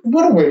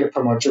 What a way to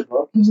promote your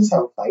book. You just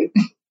have a fight.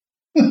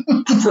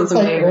 That sounds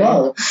amazing.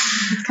 Wow.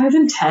 It's kind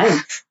of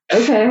intense.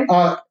 Okay.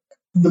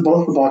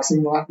 Both the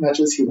boxing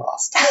matches he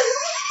lost.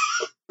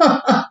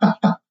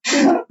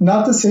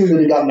 Not to say that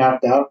he got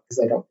knocked out, because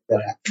I don't think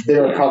that happened. They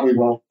were probably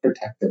well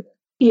protected.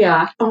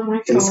 Yeah. Oh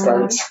my Face god.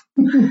 guards.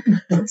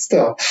 But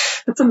still,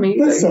 That's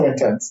amazing. that's so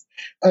intense.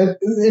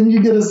 And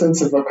you get a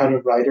sense of what kind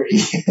of writer he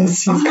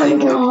is. He's Oh my kind of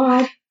like,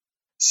 god.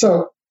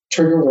 so,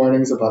 trigger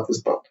warnings about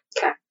this book.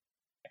 Okay.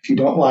 If you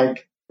don't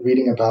like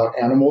reading about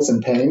animals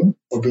in pain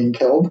or being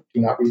killed,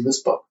 do not read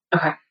this book.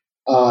 Okay.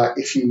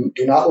 If you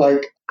do not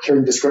like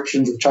hearing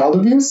descriptions of child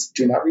abuse,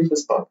 do not read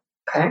this book.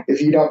 Okay.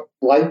 If you don't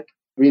like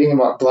reading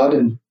about blood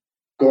and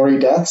gory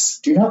deaths,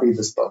 do not read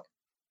this book.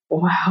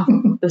 Wow.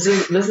 This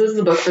is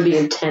the book for the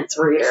intense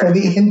reader. For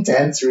the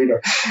intense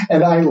reader.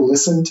 And I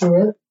listened to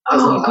it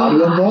as an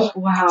audiobook.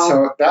 Wow.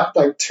 So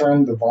that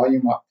turned the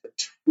volume up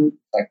to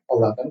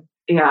 11.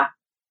 Yeah.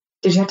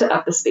 Did you have to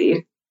up the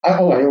speed? I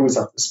always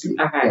up the speed.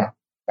 Okay. Yeah.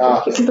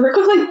 Very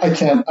quickly.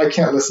 I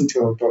can't listen to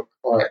a book,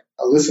 or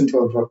I listen to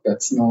a book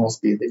that's normal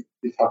speed.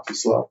 They talk too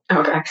slow.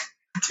 Okay.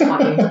 That's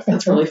funny.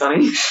 That's really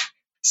funny.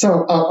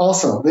 So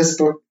also, this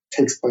book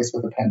takes place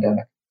with a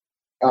pandemic.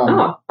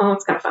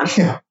 That's kind of fun.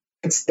 Yeah,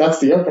 that's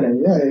the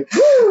opening. Yay.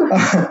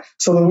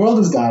 So the world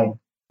is dying.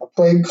 A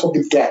plague called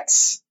the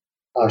Gets,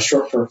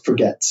 short for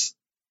forgets,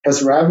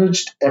 has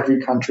ravaged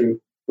every country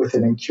with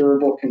an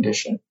incurable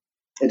condition.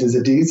 It is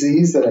a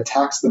disease that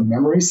attacks the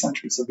memory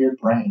centers of your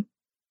brain.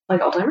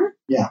 Like Alzheimer's?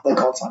 Yeah, like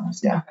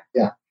Alzheimer's. Yeah.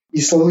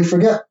 You slowly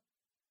forget.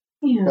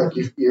 Yeah. Like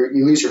you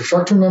lose your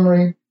short-term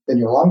memory, then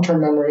your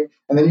long-term memory,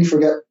 and then you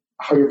forget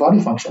how your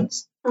body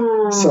functions.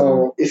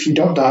 So if you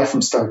don't die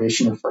from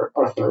starvation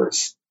or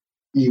thirst,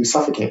 you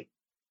suffocate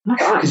Oh my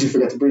god. because you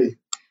forget to breathe.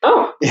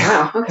 Oh,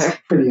 Yeah. wow. Okay.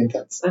 Pretty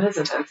intense. That is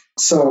intense.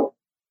 So,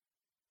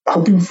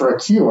 hoping for a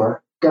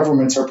cure,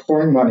 governments are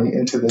pouring money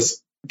into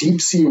this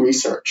deep-sea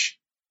research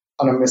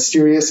on a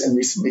mysterious and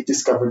recently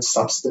discovered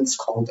substance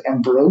called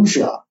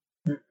ambrosia.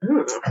 Mm-hmm.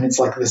 And it's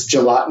like this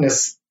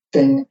gelatinous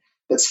thing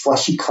that's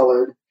fleshy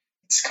colored.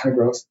 It's kind of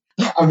gross.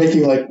 I'm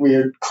making like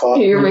weird claw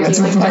You're movements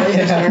making with like my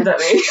hands hand. at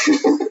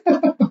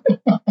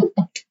me.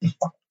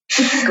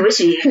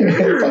 Squishy.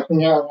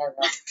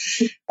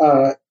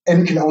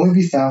 And it can only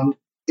be found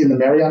in the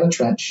Mariana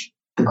Trench,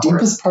 the Of course.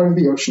 deepest part of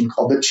the ocean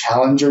called the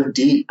Challenger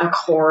Deep. Of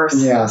course.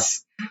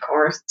 Yes. Of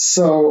course.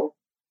 So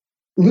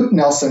Luke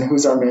Nelson,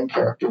 who's our main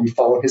character, we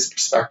follow his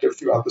perspective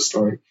throughout the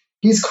story.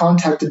 He's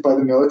contacted by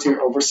the military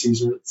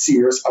overseers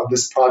of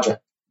this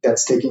project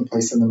that's taking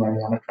place in the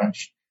Mariana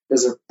Trench.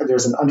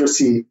 There's an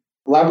undersea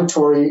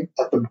laboratory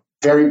at the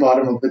very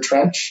bottom of the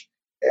trench,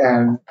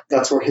 and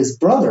that's where his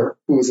brother,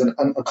 who is an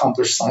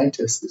accomplished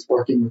scientist, is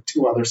working with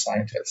 2 other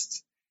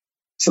scientists.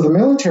 So the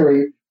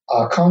military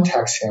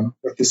contacts him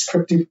with this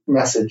cryptic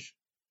message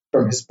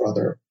from his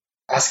brother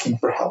asking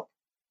for help.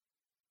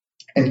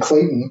 And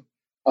Clayton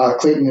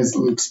is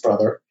Luke's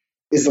brother,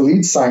 is the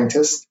lead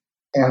scientist,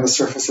 and the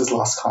surface has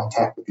lost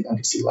contact with the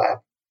undersea lab.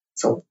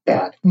 So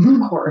bad.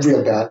 Of course.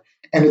 Real bad.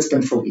 And it's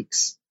been for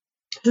weeks.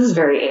 This is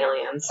very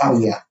Aliens. Oh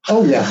yeah.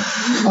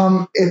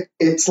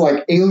 It's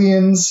like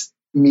Aliens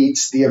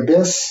meets The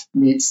Abyss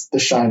meets The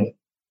Shining.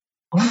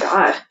 Oh my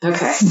god.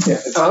 Okay. Yeah,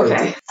 it's Okay.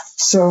 crazy.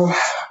 So,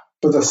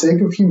 for the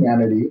sake of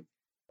humanity,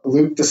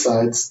 Luke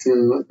decides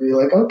to be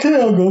like,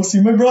 okay, I'll go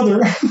see my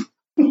brother.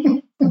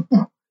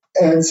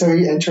 And so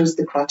he enters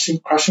the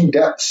crushing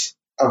depths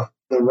of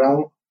the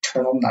realm of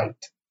eternal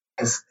night.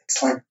 It's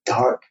like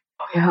dark.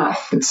 Oh yeah.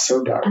 It's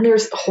so dark. And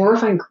there's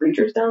horrifying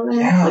creatures down there,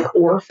 Yeah. like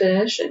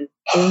oarfish and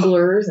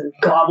anglers and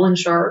goblin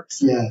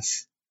sharks.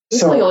 Yes.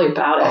 Tell you all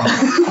about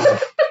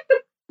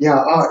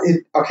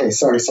it. Okay,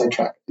 sorry,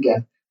 sidetrack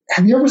again.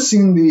 Have you ever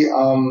seen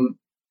the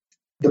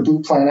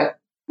Blue Planet,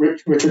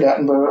 Richard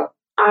Attenborough?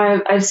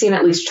 I've seen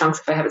at least chunks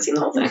if I haven't seen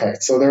the whole thing. Okay,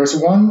 so there's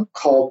one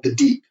called The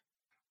Deep,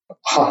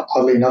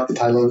 oddly enough, the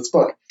title of this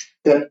book,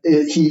 that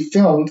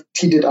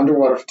he did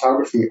underwater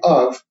photography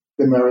of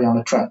the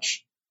Mariana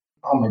Trench.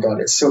 Oh my God,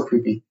 it's so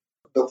creepy.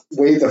 The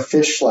way the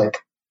fish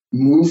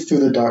move through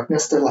the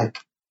darkness, they're like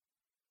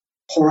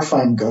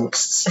horrifying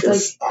ghosts.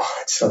 It's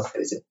so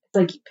crazy. It's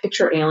like you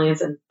picture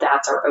aliens and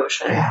that's our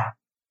ocean. Yeah.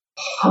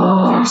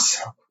 Oh,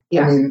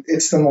 I mean,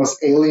 it's the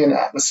most alien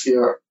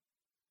atmosphere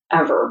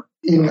ever.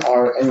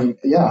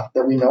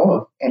 That we know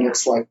of. And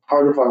it's like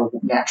part of our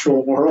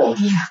natural world.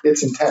 Yeah.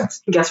 It's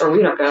intense. Guess where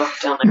we don't go?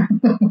 Down there.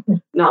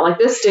 Not like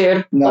this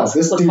dude. No,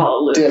 this dude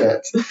did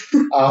it.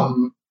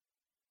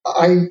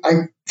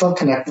 I felt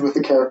connected with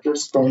the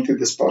characters going through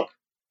this book.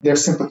 They're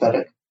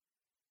sympathetic.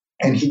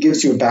 And he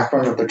gives you a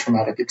background of their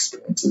traumatic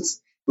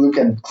experiences. Luke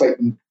and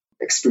Clayton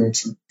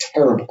experienced some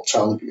terrible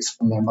child abuse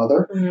from their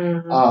mother.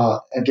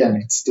 Mm-hmm.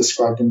 Again, it's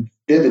described in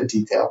vivid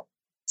detail.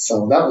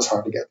 So that was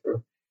hard to get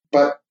through.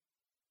 But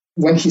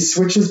when he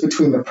switches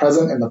between the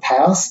present and the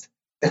past,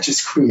 that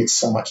just creates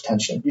so much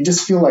tension. You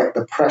just feel like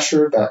the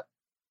pressure that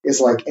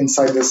is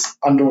inside this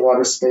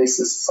underwater space,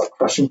 this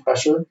crushing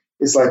pressure,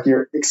 is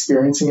you're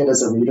experiencing it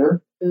as a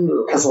reader.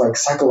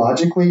 Because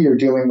psychologically, you're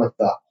dealing with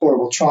the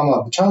horrible trauma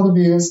of the child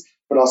abuse,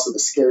 but also the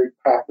scary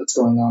crap that's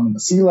going on in the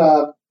sea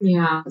lab.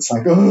 Yeah. It's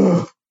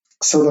ugh.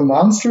 So the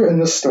monster in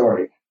this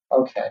story,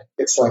 okay,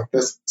 it's like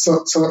this.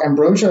 So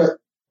ambrosia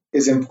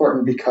is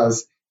important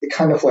because it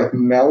kind of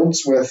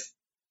melds with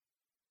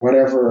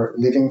whatever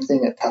living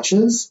thing it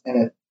touches,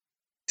 and it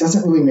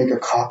doesn't really make a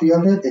copy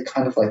of it. It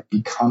kind of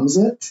becomes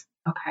it.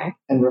 Okay.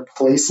 And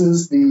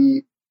replaces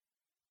the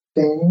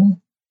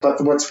thing.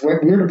 But what's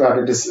weird about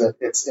it is that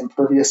it's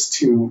impervious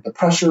to the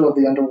pressure of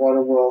the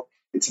underwater world.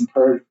 It's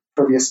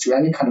impervious to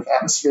any kind of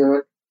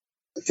atmospheric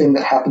thing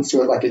that happens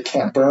to it. It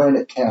can't burn,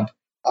 it can't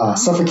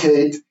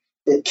suffocate,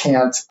 it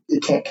can't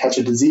catch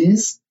a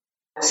disease.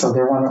 So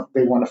they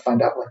want to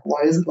find out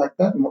why is it like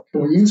that, and what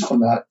can we use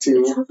from that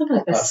to? It sounds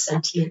like a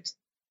sentient,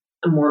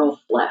 immortal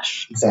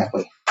flesh.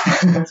 Exactly.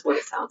 That's what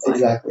it sounds like.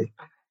 Exactly.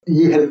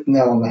 You hit the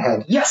nail on the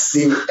head. Yes.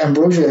 The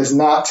ambrosia is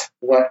not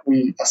what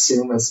we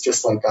assume is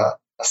just a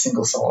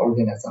single cell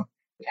organism.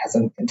 It has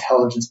an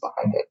intelligence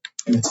behind it,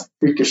 and it's a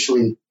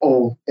freakishly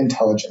old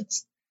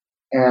intelligence.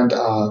 And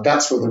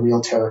that's where the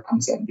real terror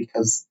comes in,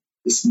 because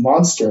this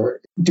monster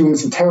doing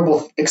some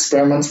terrible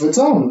experiments of its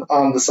own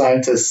on the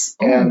scientists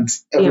and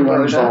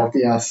everyone involved.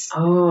 Yes.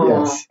 Oh.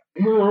 Yes.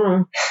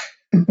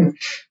 Mm-hmm.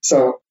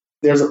 So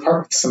there's a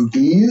part with some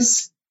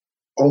bees.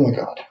 Oh my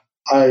God.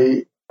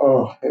 I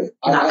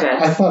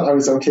thought I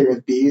was okay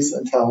with bees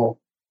until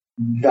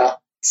that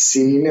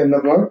scene in the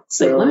book.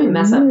 So let me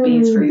mess up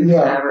bees for you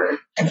forever.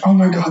 And oh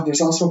my God, there's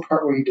also a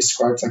part where he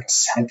describes a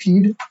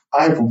centipede.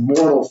 I have a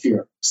mortal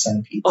fear of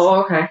centipedes.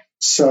 Oh, okay.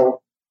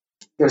 So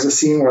there's a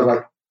scene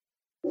where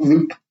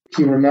Luke,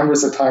 he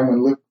remembers a time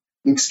when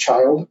Luke's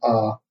child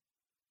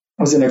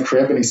was in a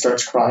crib and he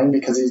starts crying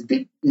because he's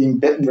being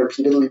bitten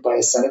repeatedly by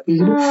a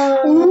centipede.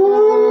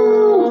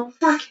 Oh,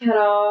 poor kiddo.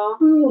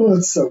 Oh,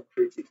 it's so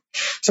creepy.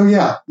 So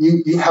yeah,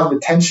 you have the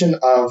tension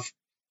of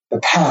the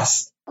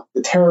past,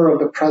 the terror of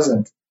the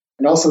present,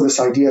 and also this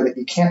idea that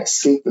you can't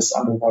escape this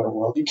underwater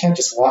world. You can't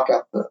just walk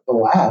out the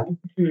lab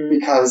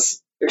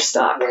because you're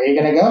stuck. Where are you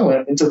going to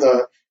go? Into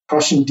the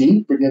crushing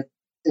deep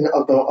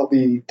of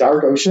the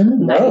dark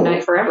ocean?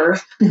 Night forever.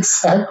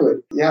 Exactly.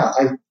 Yeah,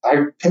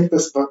 I picked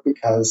this book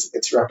because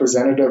it's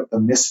representative of the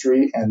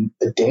mystery and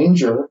the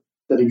danger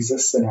that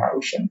exists in our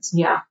oceans.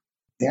 Yeah.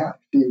 Yeah.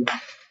 If you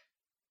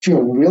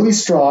feel really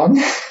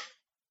strong,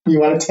 you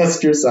want to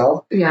test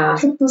yourself,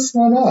 pick this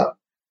one up.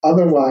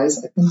 Otherwise,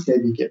 I think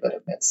maybe give it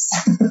a miss.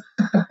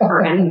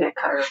 Or any Nick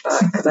Cutter book,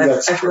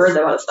 because I've heard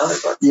about his other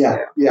books too.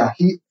 Yeah.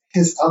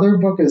 His other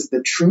book is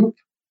The Troop,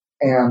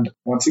 and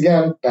once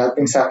again, bad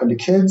things happen to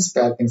kids,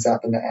 bad things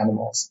happen to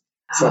animals.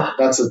 So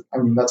that's a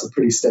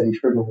pretty steady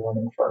trigger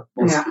warning for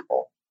most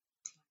people.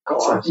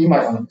 So you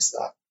might want to miss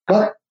that.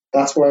 But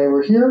that's why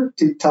we're here,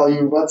 to tell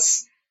you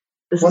what's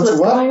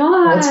going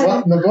on. What's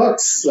what in the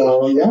books.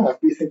 So yeah, if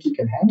you think you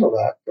can handle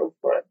that, go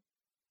for it.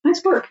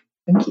 Nice work.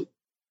 Thank you.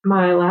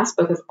 My last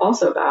book is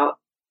also about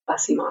a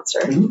sea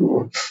monster.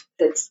 Ooh.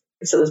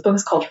 So this book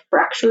is called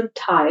Fractured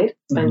Tide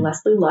by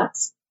Leslie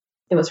Lutz.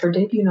 It was her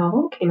debut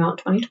novel, came out in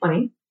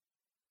 2020.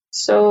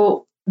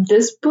 So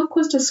this book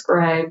was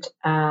described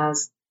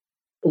as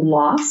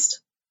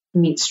Lost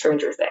meets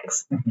Stranger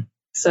Things. Mm-hmm.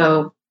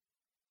 So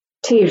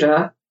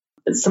Tasia,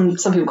 some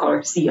people call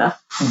her Sia.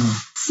 Mm-hmm.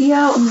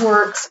 Sia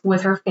works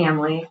with her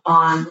family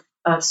on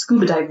a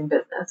scuba diving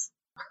business.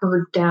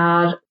 Her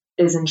dad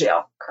is in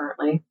jail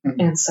currently. Mm-hmm.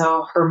 And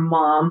so her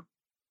mom,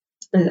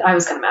 I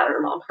was kind of mad at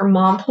her mom. Her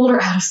mom pulled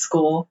her out of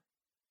school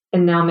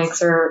and now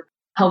makes her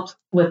help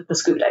with the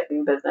scuba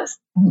diving business.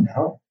 Oh,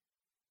 no.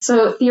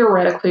 So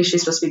theoretically,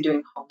 she's supposed to be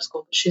doing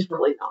homeschool, but she's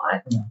really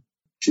not. Yeah.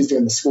 She's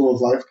doing the school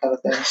of life kind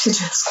of thing. She's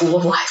doing the school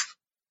of life.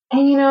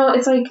 And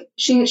it's like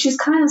she's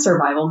kind of in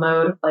survival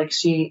mode. Like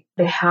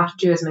they have to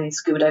do as many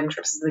scuba diving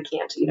trips as they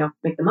can to,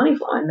 make the money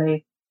flow. And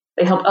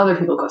they help other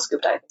people go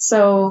scuba diving.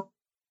 So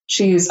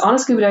she's on a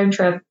scuba diving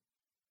trip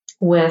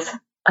with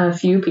a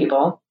few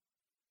people,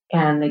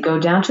 and they go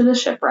down to the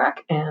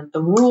shipwreck. And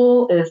the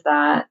rule is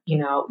that,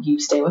 you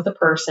stay with the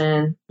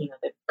person,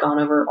 they've gone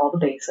over all the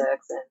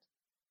basics. And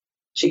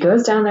she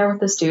goes down there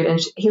with this dude, and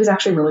he was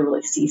actually really,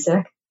 really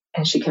seasick.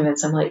 And she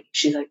convinced him, like,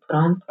 she's like, put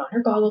on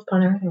your goggles, put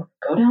on everything,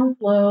 go down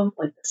low,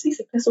 like the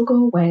seasickness will go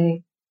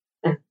away.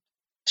 And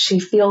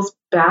she feels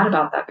bad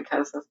about that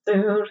because this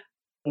dude,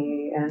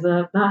 he ends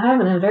up not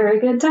having a very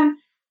good time.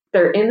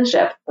 They're in the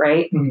ship,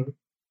 right? Mm-hmm.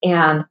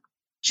 And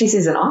she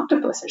sees an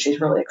octopus and she's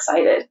really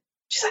excited.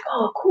 She's like,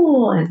 oh,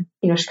 cool. And,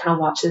 she kind of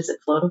watches it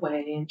float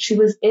away. And she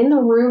was in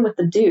the room with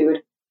the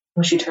dude.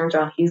 When she turns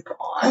around, he's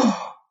gone.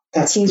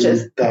 He's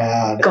just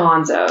bad.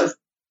 Gonzos.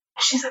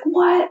 And she's like,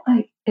 what?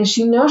 Like, and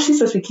she knows she's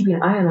supposed to be keeping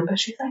an eye on him, but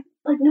she's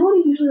like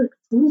nobody usually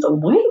moves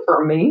away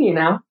from me,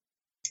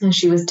 And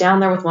she was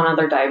down there with one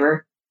other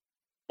diver.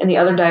 And the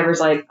other diver's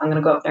like, I'm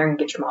going to go up there and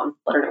get your mom.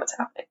 Let her know what's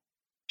happening.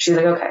 She's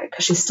like, okay.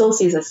 Because she still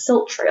sees a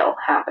silt trail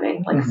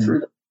happening, like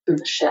through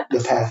the ship.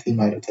 The path he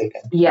might have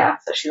taken. Yeah.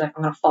 So she's like,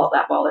 I'm going to follow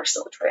that while there's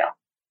still a trail.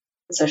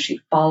 And so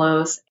she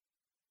follows.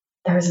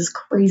 There's this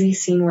crazy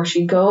scene where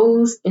she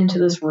goes into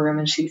this room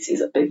and she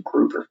sees a big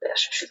grouper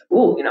fish. She's like,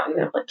 ooh, you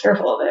gotta be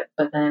careful of it.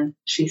 But then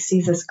she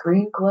sees this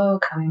green glow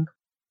coming,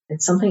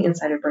 and something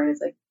inside her brain is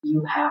like,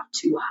 you have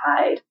to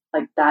hide.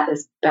 Like, that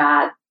is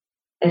bad.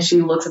 And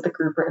she looks at the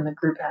grouper, and the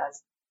group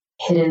has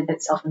hidden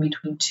itself in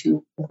between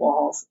two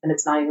walls, and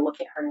it's not even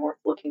looking at her anymore.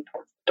 It's looking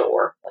towards the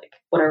door. Like,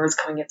 whatever's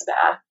coming, it's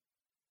bad.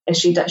 And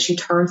she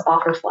turns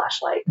off her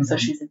flashlight, so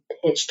she's in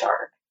pitch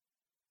dark,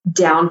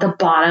 down at the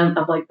bottom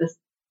of like this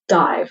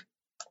dive.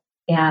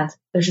 And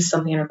there's just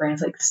something in her brain.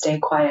 It's like, stay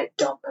quiet,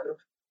 don't move.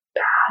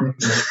 Bad.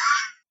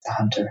 It's a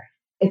hunter.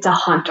 It's a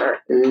hunter.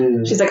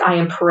 Ooh. She's like, I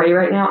am prey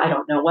right now. I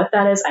don't know what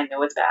that is. I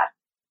know it's bad.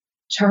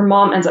 Her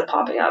mom ends up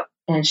popping up,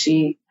 and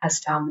she has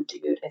found the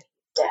dude, and he's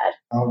dead.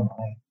 Oh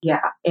my.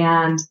 Yeah.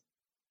 And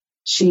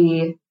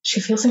she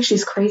feels like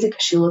she's crazy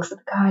because she looks at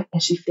the guy,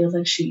 and she feels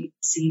like she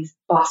sees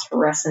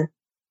phosphorescent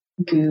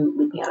goo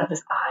leaking out of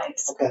his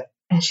eyes. Okay.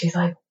 And she's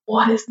like,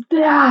 what is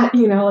that?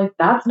 Like,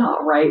 that's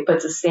not right. But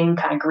it's the same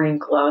kind of green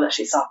glow that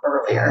she saw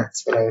earlier. Yeah,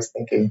 that's what I was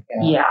thinking.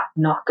 Yeah,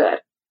 not good.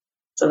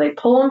 So they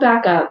pull him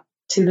back up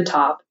to the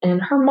top.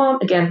 And her mom,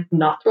 again,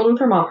 not thrilled with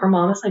her mom. Her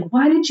mom is like,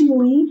 why did you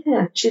leave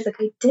him? She's like,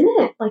 I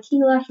didn't. Like,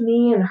 he left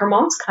me. And her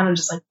mom's kind of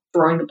just like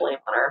throwing the blame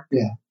on her.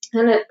 Yeah.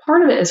 And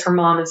part of it is her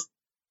mom is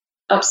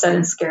upset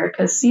and scared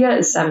because Sia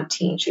is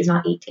 17. She's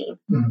not 18.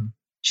 Mm-hmm.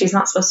 She's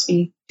not supposed to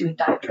be doing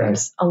dive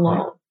trips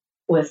alone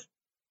with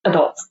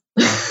adults.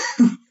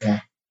 Yeah.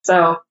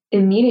 So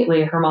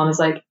immediately her mom is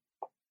like,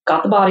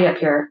 got the body up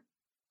here.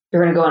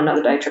 You're going to go on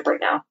another dive trip right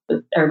now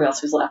with everybody else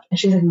who's left. And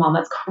she's like, Mom,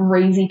 that's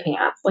crazy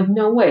pants. Like,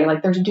 no way.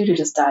 Like, there's a dude who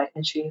just died.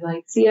 And she's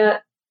like,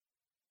 Sia,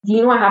 do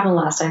you know what happened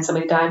last time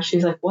somebody died?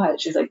 She's like, what?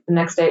 She's like, the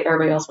next day,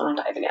 everybody else went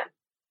on dive again.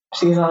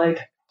 She's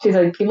like,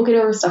 people get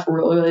over stuff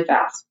really, really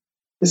fast.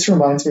 This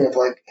reminds me of,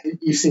 like,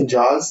 you've seen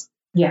Jaws?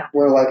 Yeah.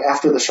 Where, like,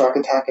 after the shark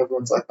attack,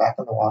 everyone's, like, back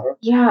in the water.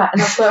 Yeah.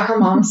 And that's what her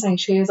mom was saying.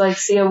 She was like,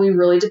 Sia, we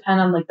really depend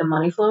on, like, the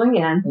money flowing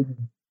in.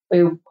 Mm-hmm.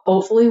 We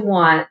hopefully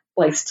want,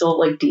 like, still,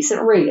 like,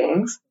 decent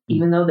ratings,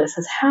 even though this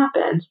has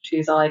happened.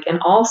 She's like, and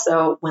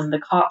also when the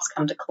cops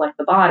come to collect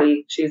the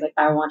body, she's like,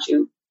 I want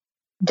you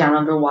down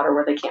underwater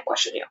where they can't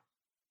question you.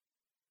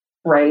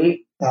 Right?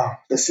 Oh,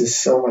 this is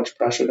so much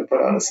pressure to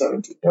put on a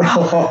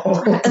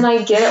 17-year-old. And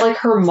I get it, like,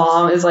 her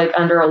mom is, like,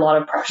 under a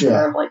lot of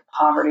pressure of, like,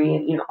 poverty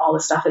and, all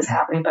this stuff is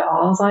happening, but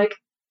I was like,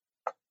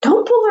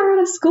 don't pull her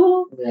out of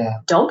school. Yeah.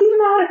 Don't be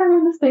mad at her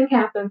when this thing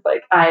happens.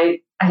 Like, I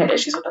had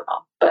issues with her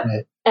mom. But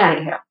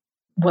anyhow,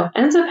 what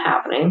ends up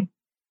happening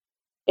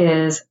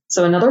is,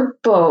 so another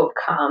boat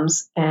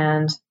comes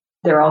and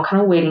they're all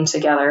kind of waiting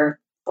together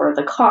for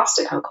the cops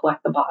to come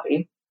collect the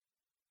body.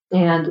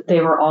 And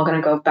they were all going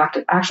to go back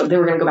to, actually, they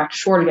were going to go back to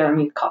shore together and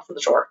meet the cops at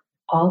the shore.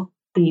 All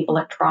the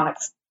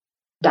electronics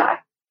die.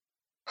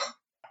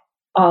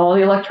 All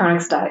the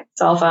electronics die.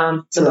 Cell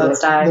phone, the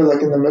boats die. They're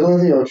like in the middle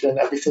of the ocean.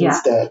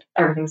 Everything's dead.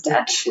 Everything's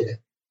dead.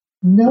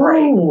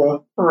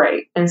 No.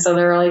 Right. And so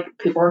they're like,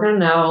 people are going to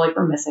know, like,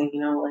 we're missing,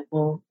 like,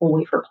 we'll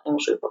wait for a plane, we'll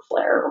shoot for a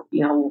flare, or,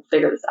 we'll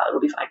figure this out. It'll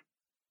be fine.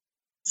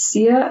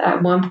 Sia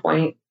at one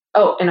point,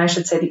 and I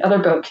should say the other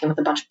boat came with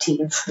a bunch of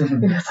teens.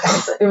 Mm-hmm.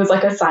 It was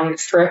like a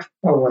science trip.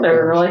 Oh my they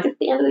were like, it's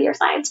the end of the year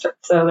science trip.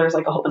 So there's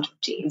like a whole bunch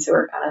of teens who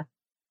are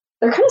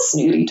they're kind of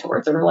snooty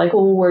towards her. They're like,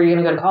 well, where are you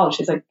going to go to college?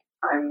 She's like,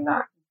 I'm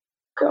not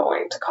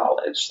going to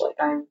college. Like,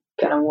 I'm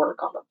going to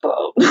work on the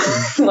boat.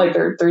 Like,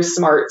 they're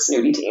smart,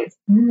 snooty teens.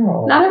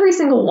 No. Not every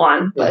single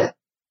one, but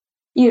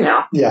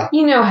Yeah.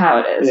 You know how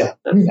it is. Yeah.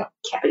 The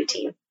cabbie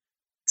team.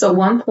 So at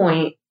one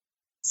point,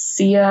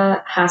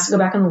 Sia has to go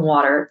back in the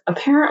water.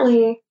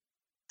 Apparently,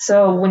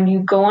 so when you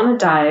go on a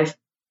dive,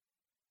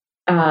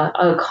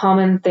 a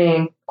common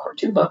thing, according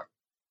to the book,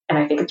 and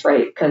I think it's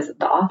right because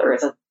the author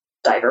is a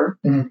diver,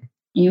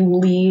 you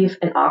leave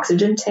an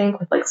oxygen tank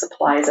with like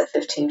supplies at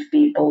 15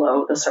 feet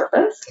below the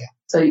surface. Yeah.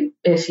 So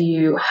if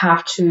you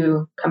have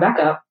to come back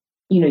up,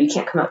 you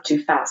can't come up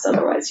too fast,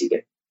 otherwise you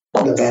get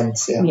The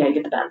bends, yeah. Yeah, you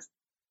get the bends.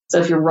 So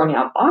if you're running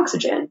out of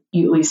oxygen,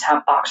 you at least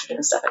have oxygen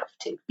and stuff at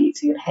 15 feet,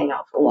 so you can hang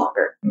out for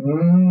longer.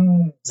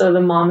 So the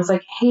mom was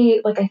like,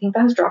 hey, like I think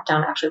that has dropped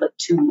down actually like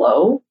too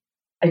low.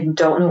 I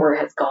don't know where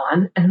it has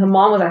gone. And the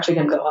mom was actually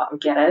going to go out and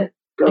get it.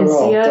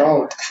 Girl,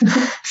 don't.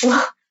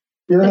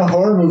 You're in a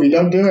horror movie.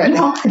 Don't do it.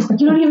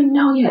 You don't even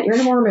know yet. You're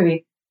in a horror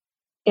movie.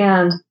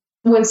 And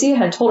when Sia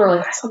had told her,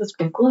 like, I saw this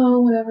green glow,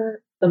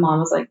 whatever, the mom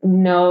was like,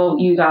 no,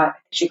 you got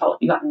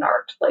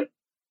narked. Like,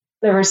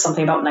 there was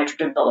something about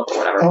nitrogen buildup or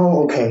whatever.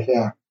 Oh, okay,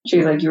 yeah. She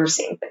was like, you were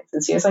seeing things.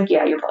 And Sia's like,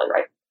 yeah, you're probably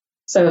right.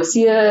 So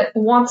Sia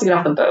wants to get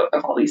off the boat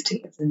of all these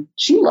teens. And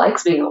she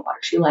likes being in the water.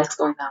 She likes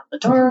going out in the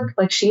dark.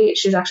 Like,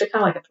 she's actually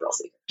kind of like a thrill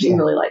seeker. She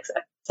really likes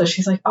it. So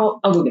she's like, I'll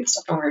go get the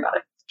stuff. Don't worry about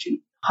it.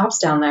 She hops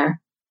down there.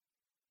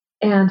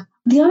 And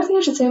the other thing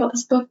I should say about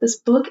this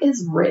book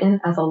is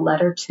written as a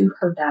letter to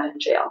her dad in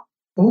jail.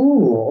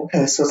 Ooh,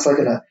 okay. So it's like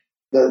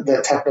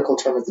the technical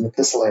term is an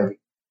epistolary.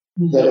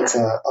 That it's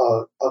a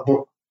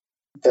book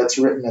that's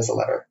written as a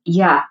letter.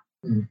 Yeah.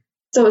 Mm.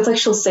 So it's like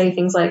she'll say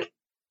things like,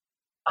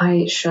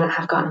 I shouldn't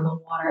have gotten in the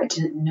water. I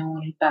didn't know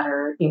any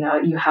better.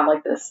 You have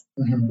like this,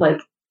 like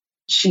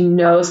she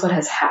knows what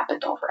has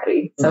happened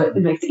already. So it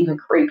makes it even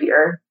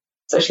creepier.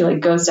 So she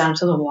like goes down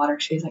to the water.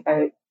 She's like,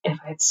 if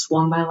I had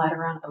swung my light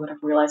around, I would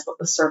have realized what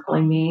was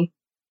circling me.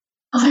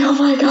 I was like, oh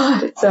my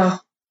God. So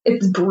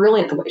it's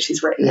brilliant the way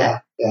she's written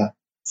it. Yeah.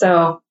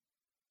 So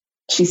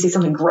she sees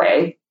something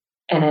gray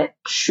and it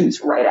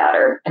shoots right at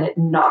her and it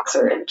knocks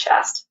her in the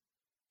chest.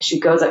 She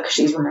goes up because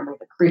she's remembering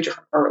the creature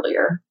from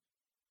earlier.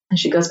 And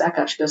she goes back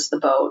up. She goes to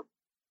the boat.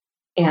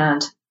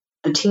 And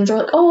the teens are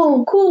like,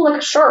 oh, cool,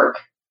 like a shark.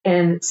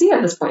 And Sia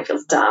at this point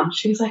feels dumb.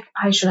 She's like,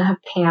 I shouldn't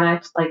have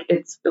panicked. Like,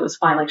 it was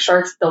fine. Like,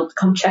 sharks, they'll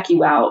come check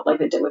you out like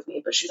they did with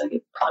me. But she's like,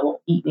 it probably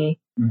won't eat me.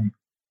 And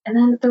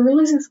then they're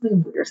realizing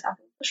something weird is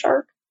happening with the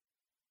shark.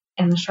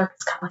 And the shark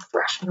is kind of like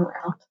thrashing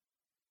around.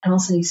 And all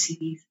of a sudden you see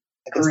these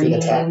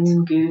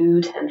green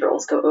goo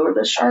tendrils go over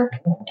the shark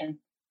and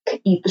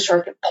eat the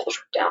shark and pull the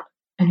shark down.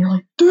 And you're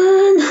like,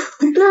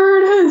 dang, there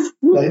it is.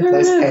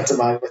 Nice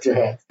pantomime with your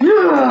hands.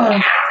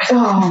 Yeah.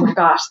 Oh my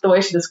gosh, the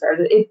way she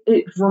describes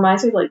it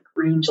reminds me of like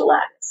green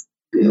gelatinous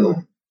goo.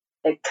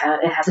 It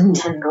has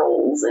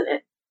tendrils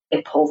and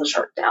it pulls the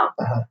shark down.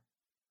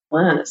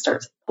 When it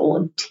starts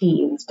pulling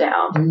teens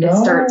down, it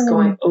starts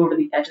going over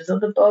the edges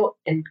of the boat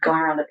and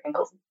going around their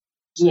ankles,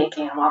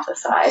 yanking them off the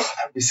side.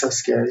 That'd be so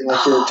scary.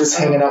 Like you're just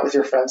hanging out with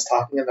your friends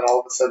talking, and then all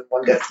of a sudden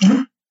one gets.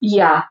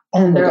 Yeah,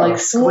 and they're like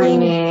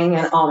screaming,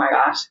 and oh my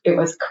gosh, it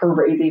was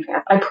crazy.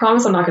 I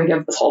promise I'm not going to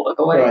give this whole book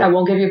away. Right. I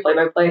won't give you a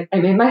play-by-play. I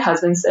made my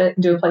husband sit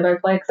and do a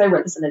play-by-play because I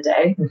read this in a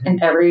day,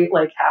 and every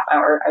like half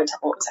hour I would tell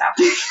him what was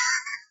happening.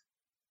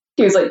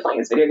 He was like playing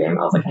his video game.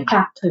 I was like, I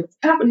have to tell you what's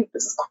happening.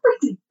 This is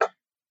crazy.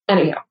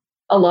 Anyhow,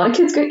 a lot of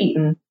kids get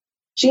eaten.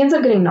 She ends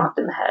up getting knocked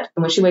in the head,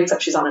 and when she wakes up,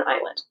 she's on an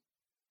island.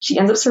 She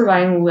ends up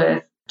surviving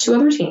with 2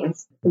 other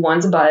teens.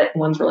 One's a butt,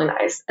 one's really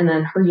nice, and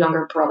then her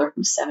younger brother,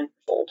 who's 7 years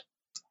old.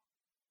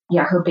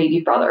 Yeah, her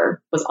baby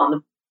brother was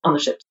on the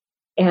ship.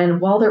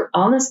 And while they're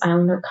on this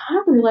island, they're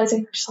kind of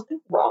realizing there's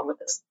something wrong with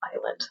this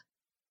island.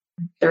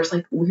 There's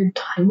like weird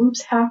time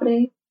loops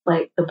happening.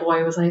 Like the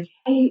boy was like,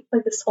 hey,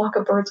 like this flock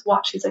of birds,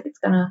 watch. He's like, it's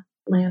going to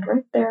land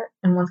right there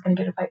and one's going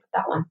to get a bite with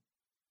that one.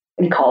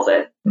 And he calls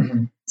it.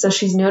 So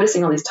she's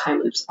noticing all these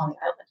time loops on the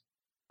island.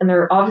 And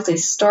they're obviously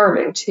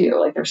starving too.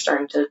 Like they're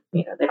starting to,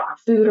 they don't have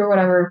food or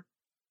whatever.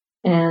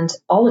 And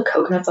all the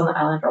coconuts on the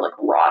island are like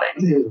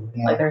rotting. Ew,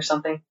 yeah. Like there's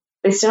something.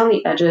 They stand on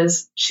the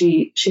edges.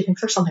 She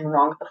thinks there's something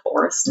wrong with the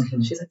forest.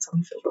 She's like,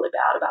 something feels really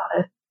bad about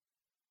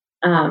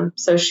it.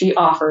 So she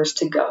offers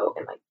to go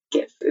and like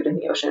get food in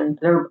the ocean.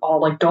 They're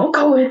all like, don't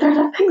go in there.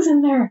 That thing's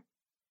in there.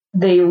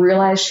 They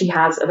realize she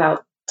has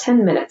about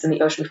 10 minutes in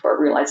the ocean before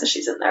it realizes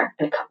she's in there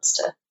and it comes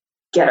to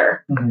get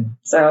her.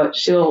 So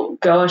she'll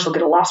go and she'll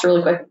get a lobster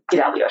really quick and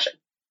get out of the ocean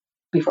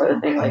before the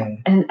thing.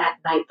 Like, and at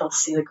night they'll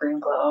see the green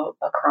glow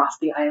across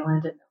the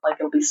island and like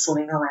it'll be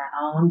swimming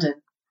around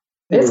and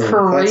it's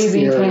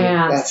crazy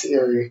pants. That's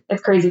eerie.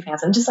 It's crazy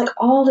pants. And just like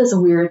all this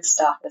weird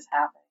stuff is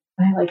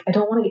happening. I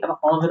don't want to give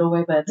all of it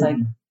away, but it's like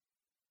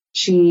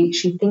she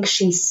thinks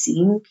she's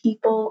seen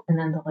people and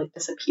then they'll like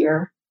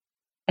disappear.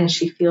 And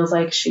she feels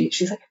like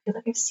she's like, I feel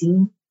like I've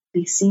seen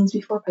these scenes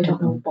before, but I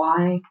don't know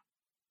why.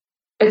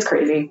 It's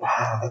crazy.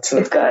 Wow,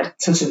 it's good.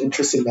 Such an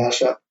interesting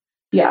mashup.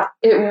 Yeah,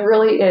 it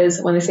really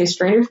is. When they say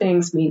Stranger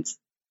Things meets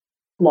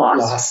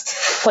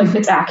Lost. Like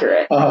it's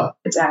accurate.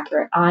 It's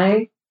accurate.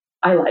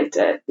 I liked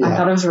it. Yeah. I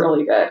thought it was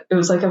really good. It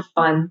was like a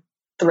fun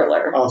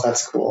thriller. Oh,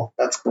 that's cool.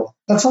 That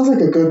sounds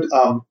like a good,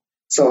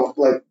 so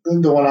like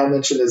the one I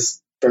mentioned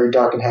is very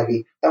dark and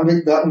heavy. That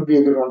would be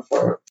a good one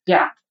for it.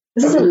 Yeah.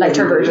 This is a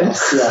lighter version.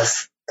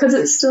 Yes. Because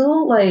it's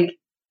still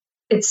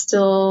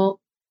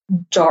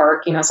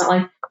dark, it's not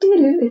like,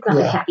 it's not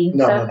like happy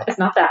stuff. No. It's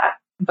not that.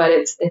 But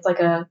it's like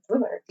a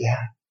thriller. Yeah.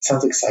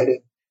 Sounds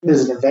exciting.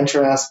 There's an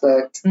adventure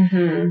aspect.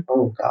 Mm-hmm.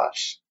 Oh,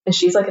 gosh. And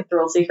she's like a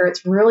thrill seeker.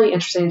 It's really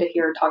interesting to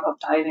hear her talk about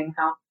diving,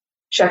 how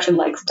she actually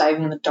likes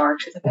diving in the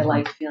dark. She's like, I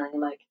like feeling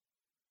like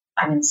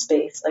I'm in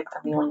space, like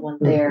I'm the only one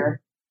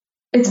there.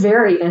 It's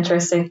very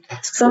interesting.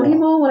 That's Some cool.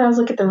 people, when I was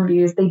looking at the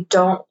reviews, they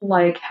don't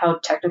like how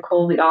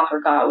technical the author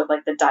got with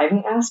like the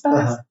diving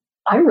aspects.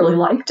 I really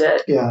liked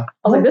it. Yeah.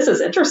 I was like, this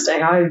is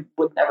interesting. I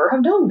would never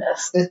have known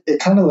this. It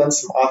kind of lends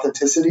some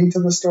authenticity to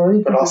the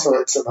story, but also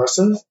it's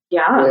immersive,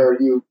 Yeah. where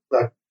you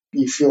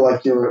feel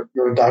like you're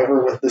a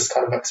diver with this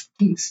kind of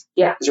expertise.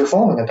 Yeah. Because you're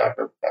following a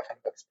diver with that kind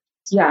of expertise.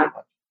 Yeah.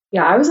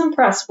 Yeah, I was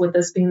impressed with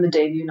this being the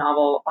debut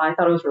novel. I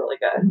thought it was really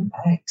good.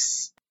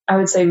 Nice. I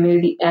would say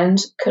maybe the end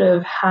could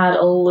have had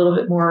a little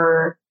bit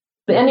more.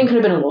 The ending could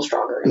have been a little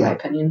stronger, in my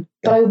opinion.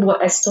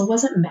 But I still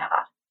wasn't mad.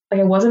 Like,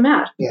 I wasn't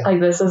mad. Yeah.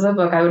 Like, this is a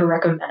book I would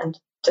recommend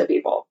to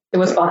people. It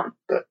was fun.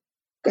 Good.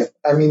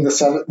 I mean, it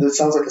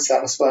sounds like a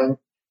satisfying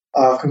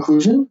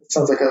conclusion. It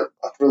sounds like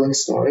a thrilling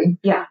story.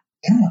 Yeah.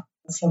 Yeah,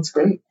 that sounds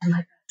great. And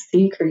like a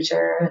sea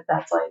creature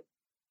that's like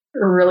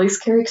really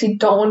scary because you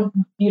don't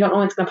know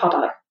when it's gonna pop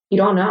up. You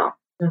don't know.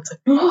 And it's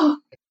like, oh,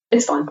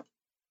 it's fun.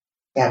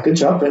 Yeah, good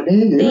job,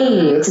 Brittany. Yeah,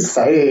 Thanks. it's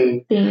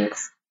exciting.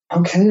 Thanks.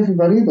 Okay,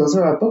 everybody, those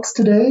are our books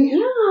today. Yeah.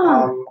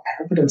 I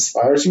hope it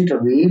inspires you to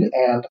read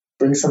and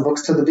bring some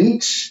books to the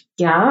beach.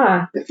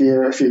 Yeah. If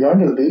you're going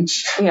to the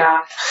beach.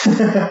 Yeah.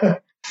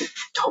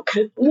 Don't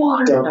get in the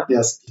water.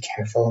 Yes, be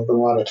careful of the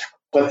water.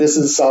 But this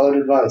is solid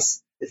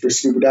advice. If you're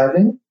scuba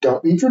diving,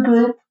 don't leave your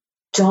group.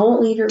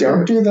 Don't leave your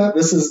Don't group. do that.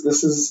 This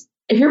is.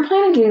 If you're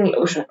planning on getting in the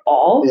ocean at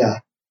all, Yeah.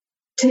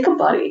 take a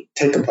buddy.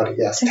 Take a buddy.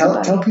 Yes. Take a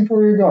buddy. Tell people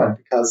where you're going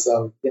because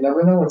you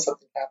never know when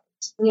something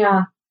happens.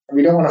 Yeah. And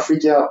we don't want to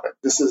freak you out, but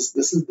this is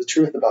the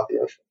truth about the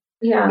ocean.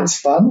 Yeah. It's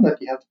fun,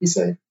 but you have to be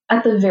safe.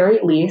 At the very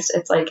least,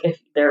 it's like if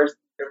you're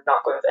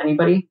not going with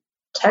anybody,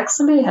 text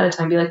somebody ahead of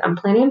time. Be like, I'm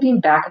planning on being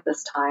back at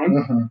this time.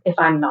 Mm-hmm. If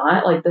I'm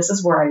not, like, this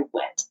is where I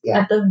went. Yeah.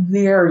 At the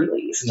very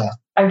least. Yeah.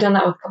 I've done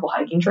that with a couple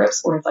hiking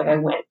trips where it's like I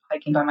went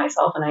hiking by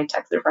myself and I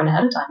texted a friend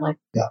ahead of time, like,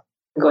 yeah,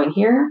 I'm going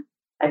here.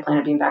 I plan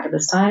on being back at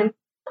this time.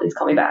 Please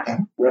call me back. Yeah.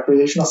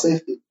 Recreational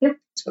safety. Yep.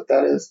 That's what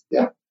that is.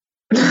 Yeah.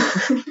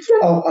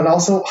 Oh, and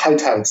also high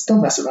tides.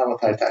 Don't mess around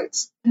with high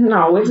tides.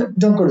 No,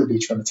 Don't go to the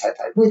beach when it's high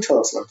tide. Wait till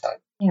it's low tide.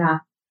 yeah.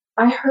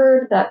 I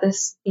heard that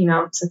this,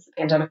 since the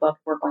pandemic, a lot of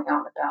people are going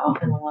out and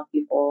about, and a lot of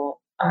people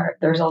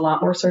there's a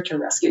lot more search and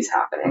rescues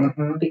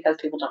happening because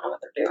people don't know what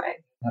they're doing.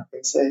 Not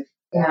being safe.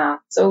 Yeah.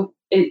 So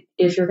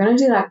if you're going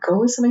to do that, go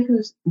with somebody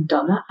who's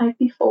done that hike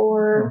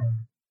before.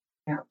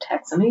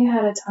 Text somebody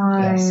ahead of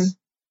time. Yes.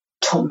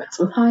 Don't mess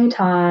with high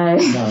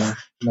tide.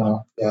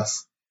 No,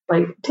 yes.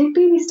 Like, take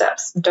baby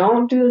steps.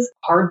 Don't do this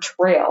hard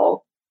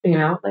trail,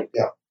 work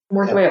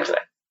your way up to it.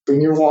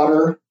 Bring your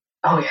water.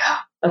 Oh, yeah.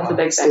 That's the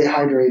big Stay thing.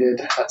 hydrated.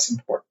 That's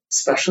important.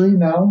 Especially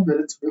now that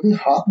it's really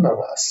hot in the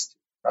West,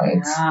 right?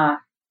 Yeah. Hot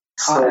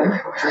So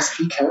everywhere. just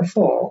be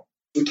careful.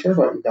 We care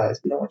about you guys.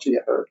 We don't want you to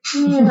get hurt.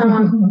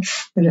 Yeah.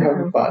 When you're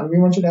having fun, we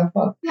want you to have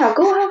fun. Yeah,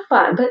 go have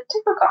fun, but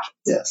take precautions.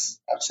 Yes,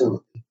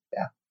 absolutely.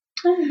 Yeah.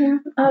 Do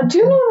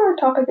you know what our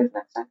topic is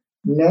next time?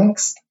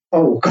 Next.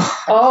 Oh, God.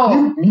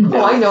 Oh, You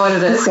know. I know what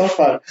it It's is. so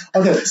fun.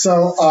 Okay,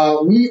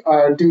 so we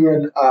are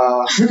doing.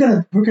 We're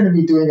gonna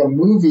be doing a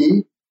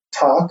movie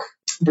talk.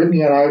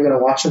 Brittany and I are gonna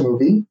watch a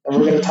movie, and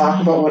we're gonna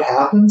talk about what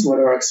happens, what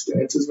are our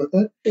experiences with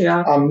it.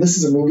 Yeah. This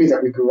is a movie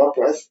that we grew up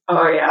with.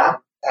 Oh, yeah.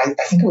 I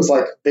think it was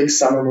like a big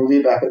summer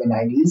movie back in the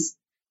 90s.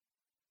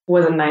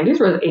 Was it 90s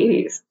or was it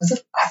 80s? Was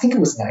it? I think it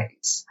was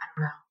 90s. I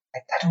don't know. I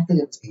don't think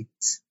it was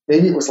 80s.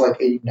 Maybe it was like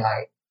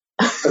 89.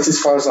 That's as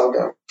far as I'll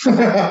go.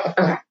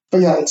 Okay.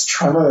 But yeah, it's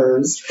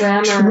Tremors.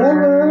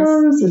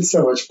 Tremors. It's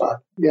so much fun.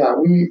 Yeah,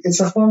 it's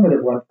a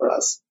formative one for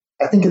us.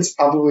 I think it's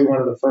probably one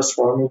of the first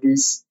horror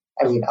movies.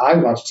 I mean, I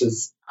watched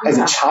as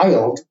a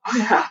child. Oh,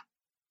 yeah.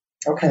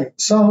 Okay,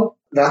 so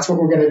that's what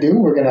we're going to do.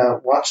 We're going to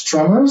watch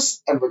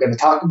Tremors, and we're going to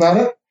talk about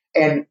it,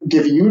 and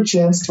give you a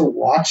chance to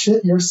watch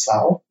it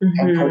yourself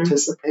and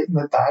participate in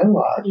the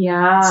dialogue.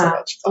 Yeah. So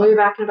much fun. We'll be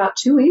back in about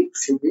 2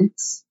 weeks. 2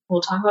 weeks.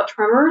 We'll talk about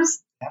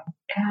Tremors. Yeah.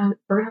 And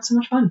we're going to have so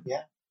much fun.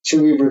 Yeah.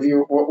 Should we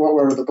review what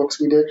were the books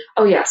we did?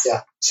 Oh, yes.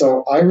 Yeah.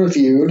 So I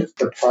reviewed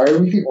The Priory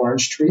of the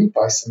Orange Tree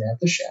by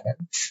Samantha Shannon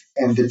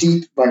and The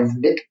Deep by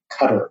Nick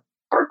Cutter.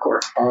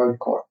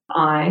 Hardcore.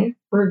 I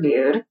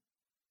reviewed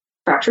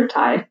Fractured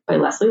Tide by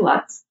Leslie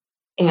Lutz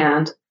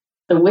and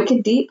The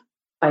Wicked Deep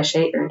by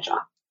Shay Earnshaw.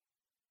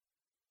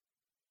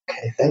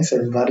 Okay, thanks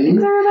everybody.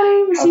 Thanks,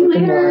 everybody. We'll see you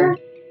later.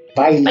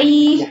 Bye.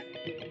 Bye.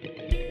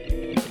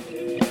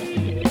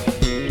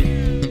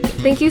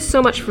 Thank you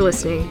so much for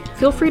listening.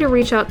 Feel free to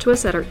reach out to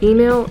us at our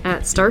email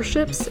at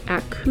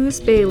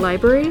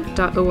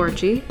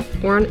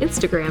starships@coosbaylibrary.org or on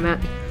Instagram at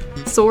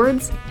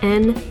swords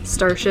and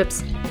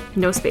starships,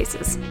 no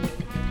spaces.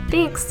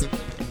 Thanks.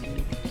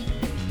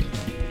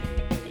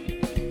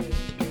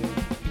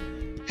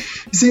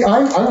 See, I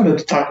wanted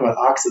to talk about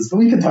oxes, but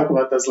we can talk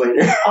about those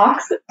later.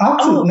 Ox?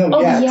 Oxes?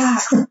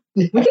 Yaks.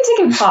 We can take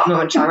a pop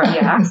moment to talk about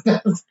yaks.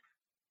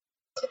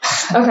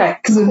 Okay.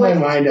 Because in my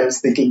mind I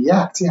was thinking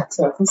yaks. Let's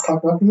talk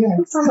about the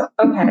yaks.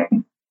 Okay.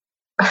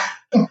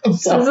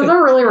 This is a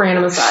really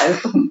random aside.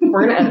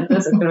 We're going to edit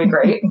this. It's going to be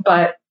great.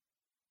 But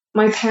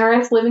my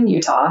parents live in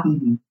Utah.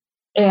 Mhm.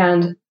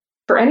 And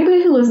for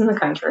anybody who lives in the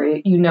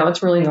country, you know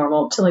it's really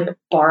normal to like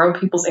borrow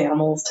people's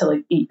animals to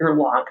like eat your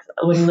lawn.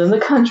 When you live in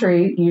the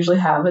country, you usually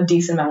have a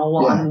decent amount of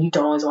lawn Yeah. and you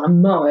don't always want to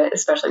mow it,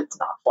 especially if it's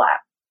not flat.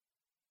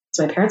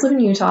 So my parents live in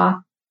Utah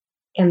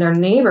and their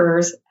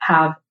neighbors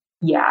have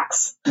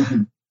yaks.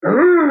 Mhm.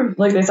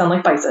 Like they sound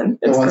like bison.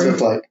 The It's ones crazy.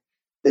 with like,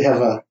 they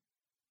have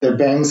their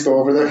bangs go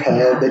over their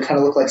head. Yeah. They kind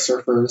of look like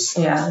surfers.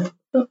 Yeah.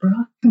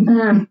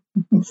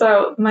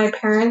 So my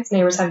parents'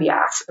 neighbors have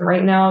yaks. And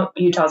right now,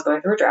 Utah's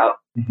going through a drought.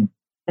 Mhm.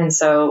 And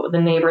so the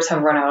neighbors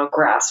have run out of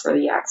grass for the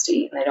yaks to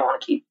eat, and they don't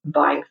want to keep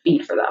buying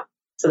feed for them.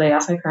 So they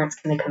asked my parents,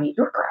 can they come eat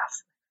your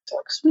grass? So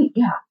like, sweet,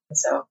 yeah. And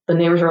so the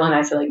neighbors were really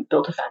nice. They like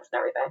built a fence and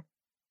everything.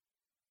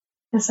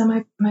 And so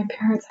my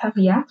parents have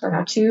yaks right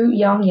now, 2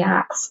 young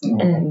yaks.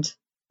 Mhm. And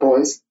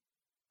Boys,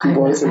 I have,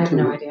 boys I or have two,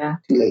 no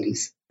idea. two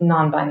ladies.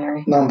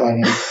 Non-binary.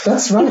 Non-binary.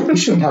 That's right. You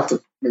shouldn't have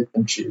to make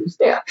them choose.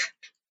 Yeah.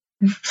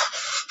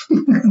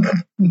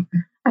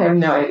 I have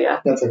no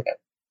idea. That's okay.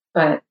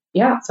 But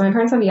yeah, so my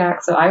parents have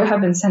yaks. So I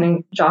have been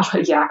sending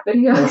Joshua yak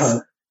videos. Uh-huh.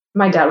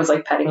 My dad was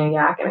like petting a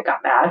yak and it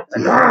got mad. It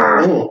was like,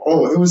 Yeah.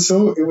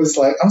 "Argh." It was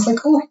like, I was like,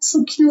 oh, he's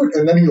so cute.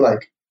 And then he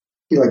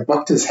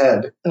bucked his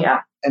head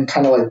Yeah. and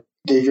kind of like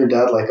gave your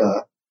dad like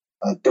a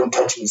don't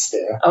touch me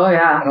stare. Oh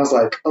yeah. And I was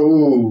like,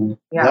 oh,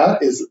 Yeah.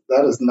 that is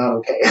not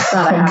okay. Not a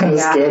I'm happy kind of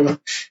yak. scared.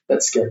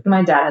 That's scary.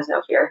 My dad has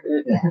no fear.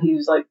 Yeah. He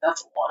was like,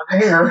 that's a lot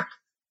of hair.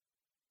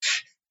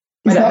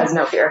 My He's dad not, has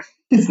no fear.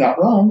 he's not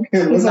wrong. It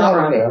was He's not out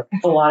wrong. there.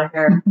 It's a lot of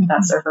hair.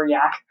 That surfer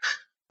yak.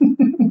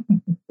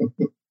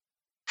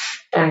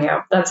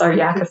 Anyhow, that's our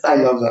yak I aside.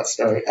 love that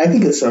story. I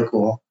think it's so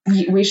cool.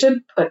 We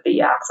should put the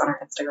yaks on our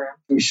Instagram.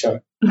 We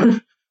should.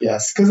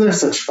 Yes, because they're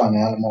such fun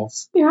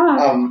animals.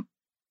 Yeah.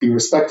 Be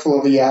respectful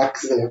of the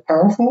yaks. They're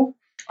powerful.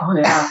 Oh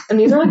yeah. And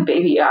these are like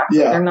baby yaks.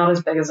 Yeah. They're not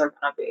as big as they're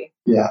gonna be.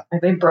 Yeah.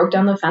 Like they broke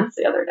down the fence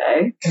the other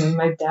day, and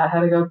my dad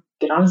had to go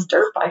get on his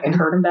dirt bike and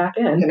herd him back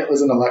in. And it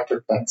was an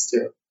electric fence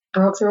too.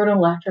 Broke through an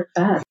electric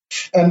fence.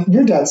 And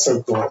your dad's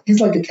so cool. He's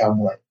like a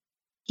cowboy.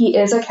 He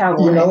is a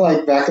cowboy. You know,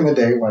 like back in the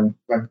day when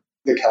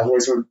the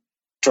cowboys would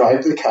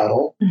drive the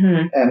cattle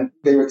Hmm. and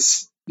they would,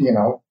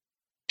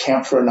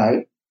 camp for a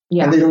night.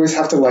 Yeah. And they'd always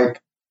have to like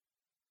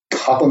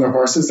hop on their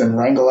horses and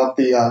wrangle up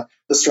the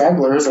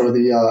stragglers or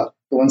the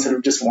ones that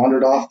have just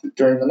wandered off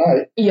during the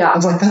night. I Yeah.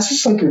 was like, that's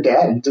just like your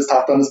dad. He just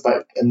hopped on his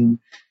bike and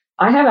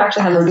I have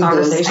actually had this Heard of those.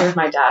 conversation with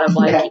my dad of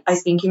like, Yes. I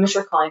think you missed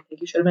your calling. I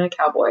think you should have been a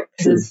cowboy.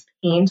 Because his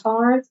pain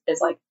tolerance is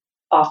like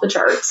off the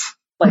charts.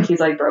 Like he's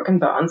like broken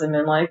bones and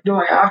been like, do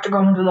I have to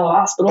go into the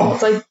hospital?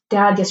 It's like,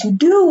 Dad, yes you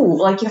do.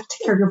 Like you have to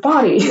take care of your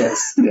body.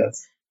 yes.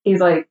 He's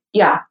like,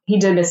 yeah, he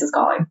did miss his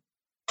calling.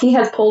 He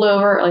has pulled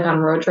over like on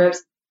road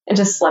trips and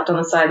just slept on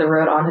the side of the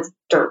road on his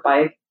dirt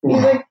bike. He's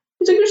Wow. like,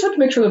 you just have to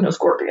make sure there's no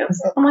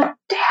scorpions. I'm like,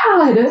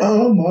 Dad,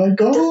 Oh my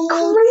god.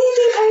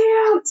 crazy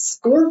pants.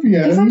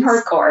 Scorpions. He's like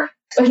hardcore.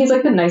 But he's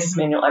like the nicest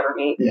man you'll ever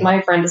meet. Yeah.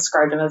 My friend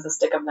described him as a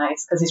stick of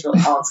nice because he's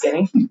really tall and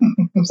skinny.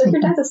 He's like,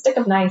 your dad's a stick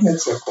of nice.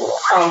 That's so cool.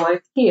 Oh,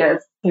 like he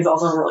is. He's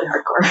also really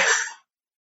hardcore.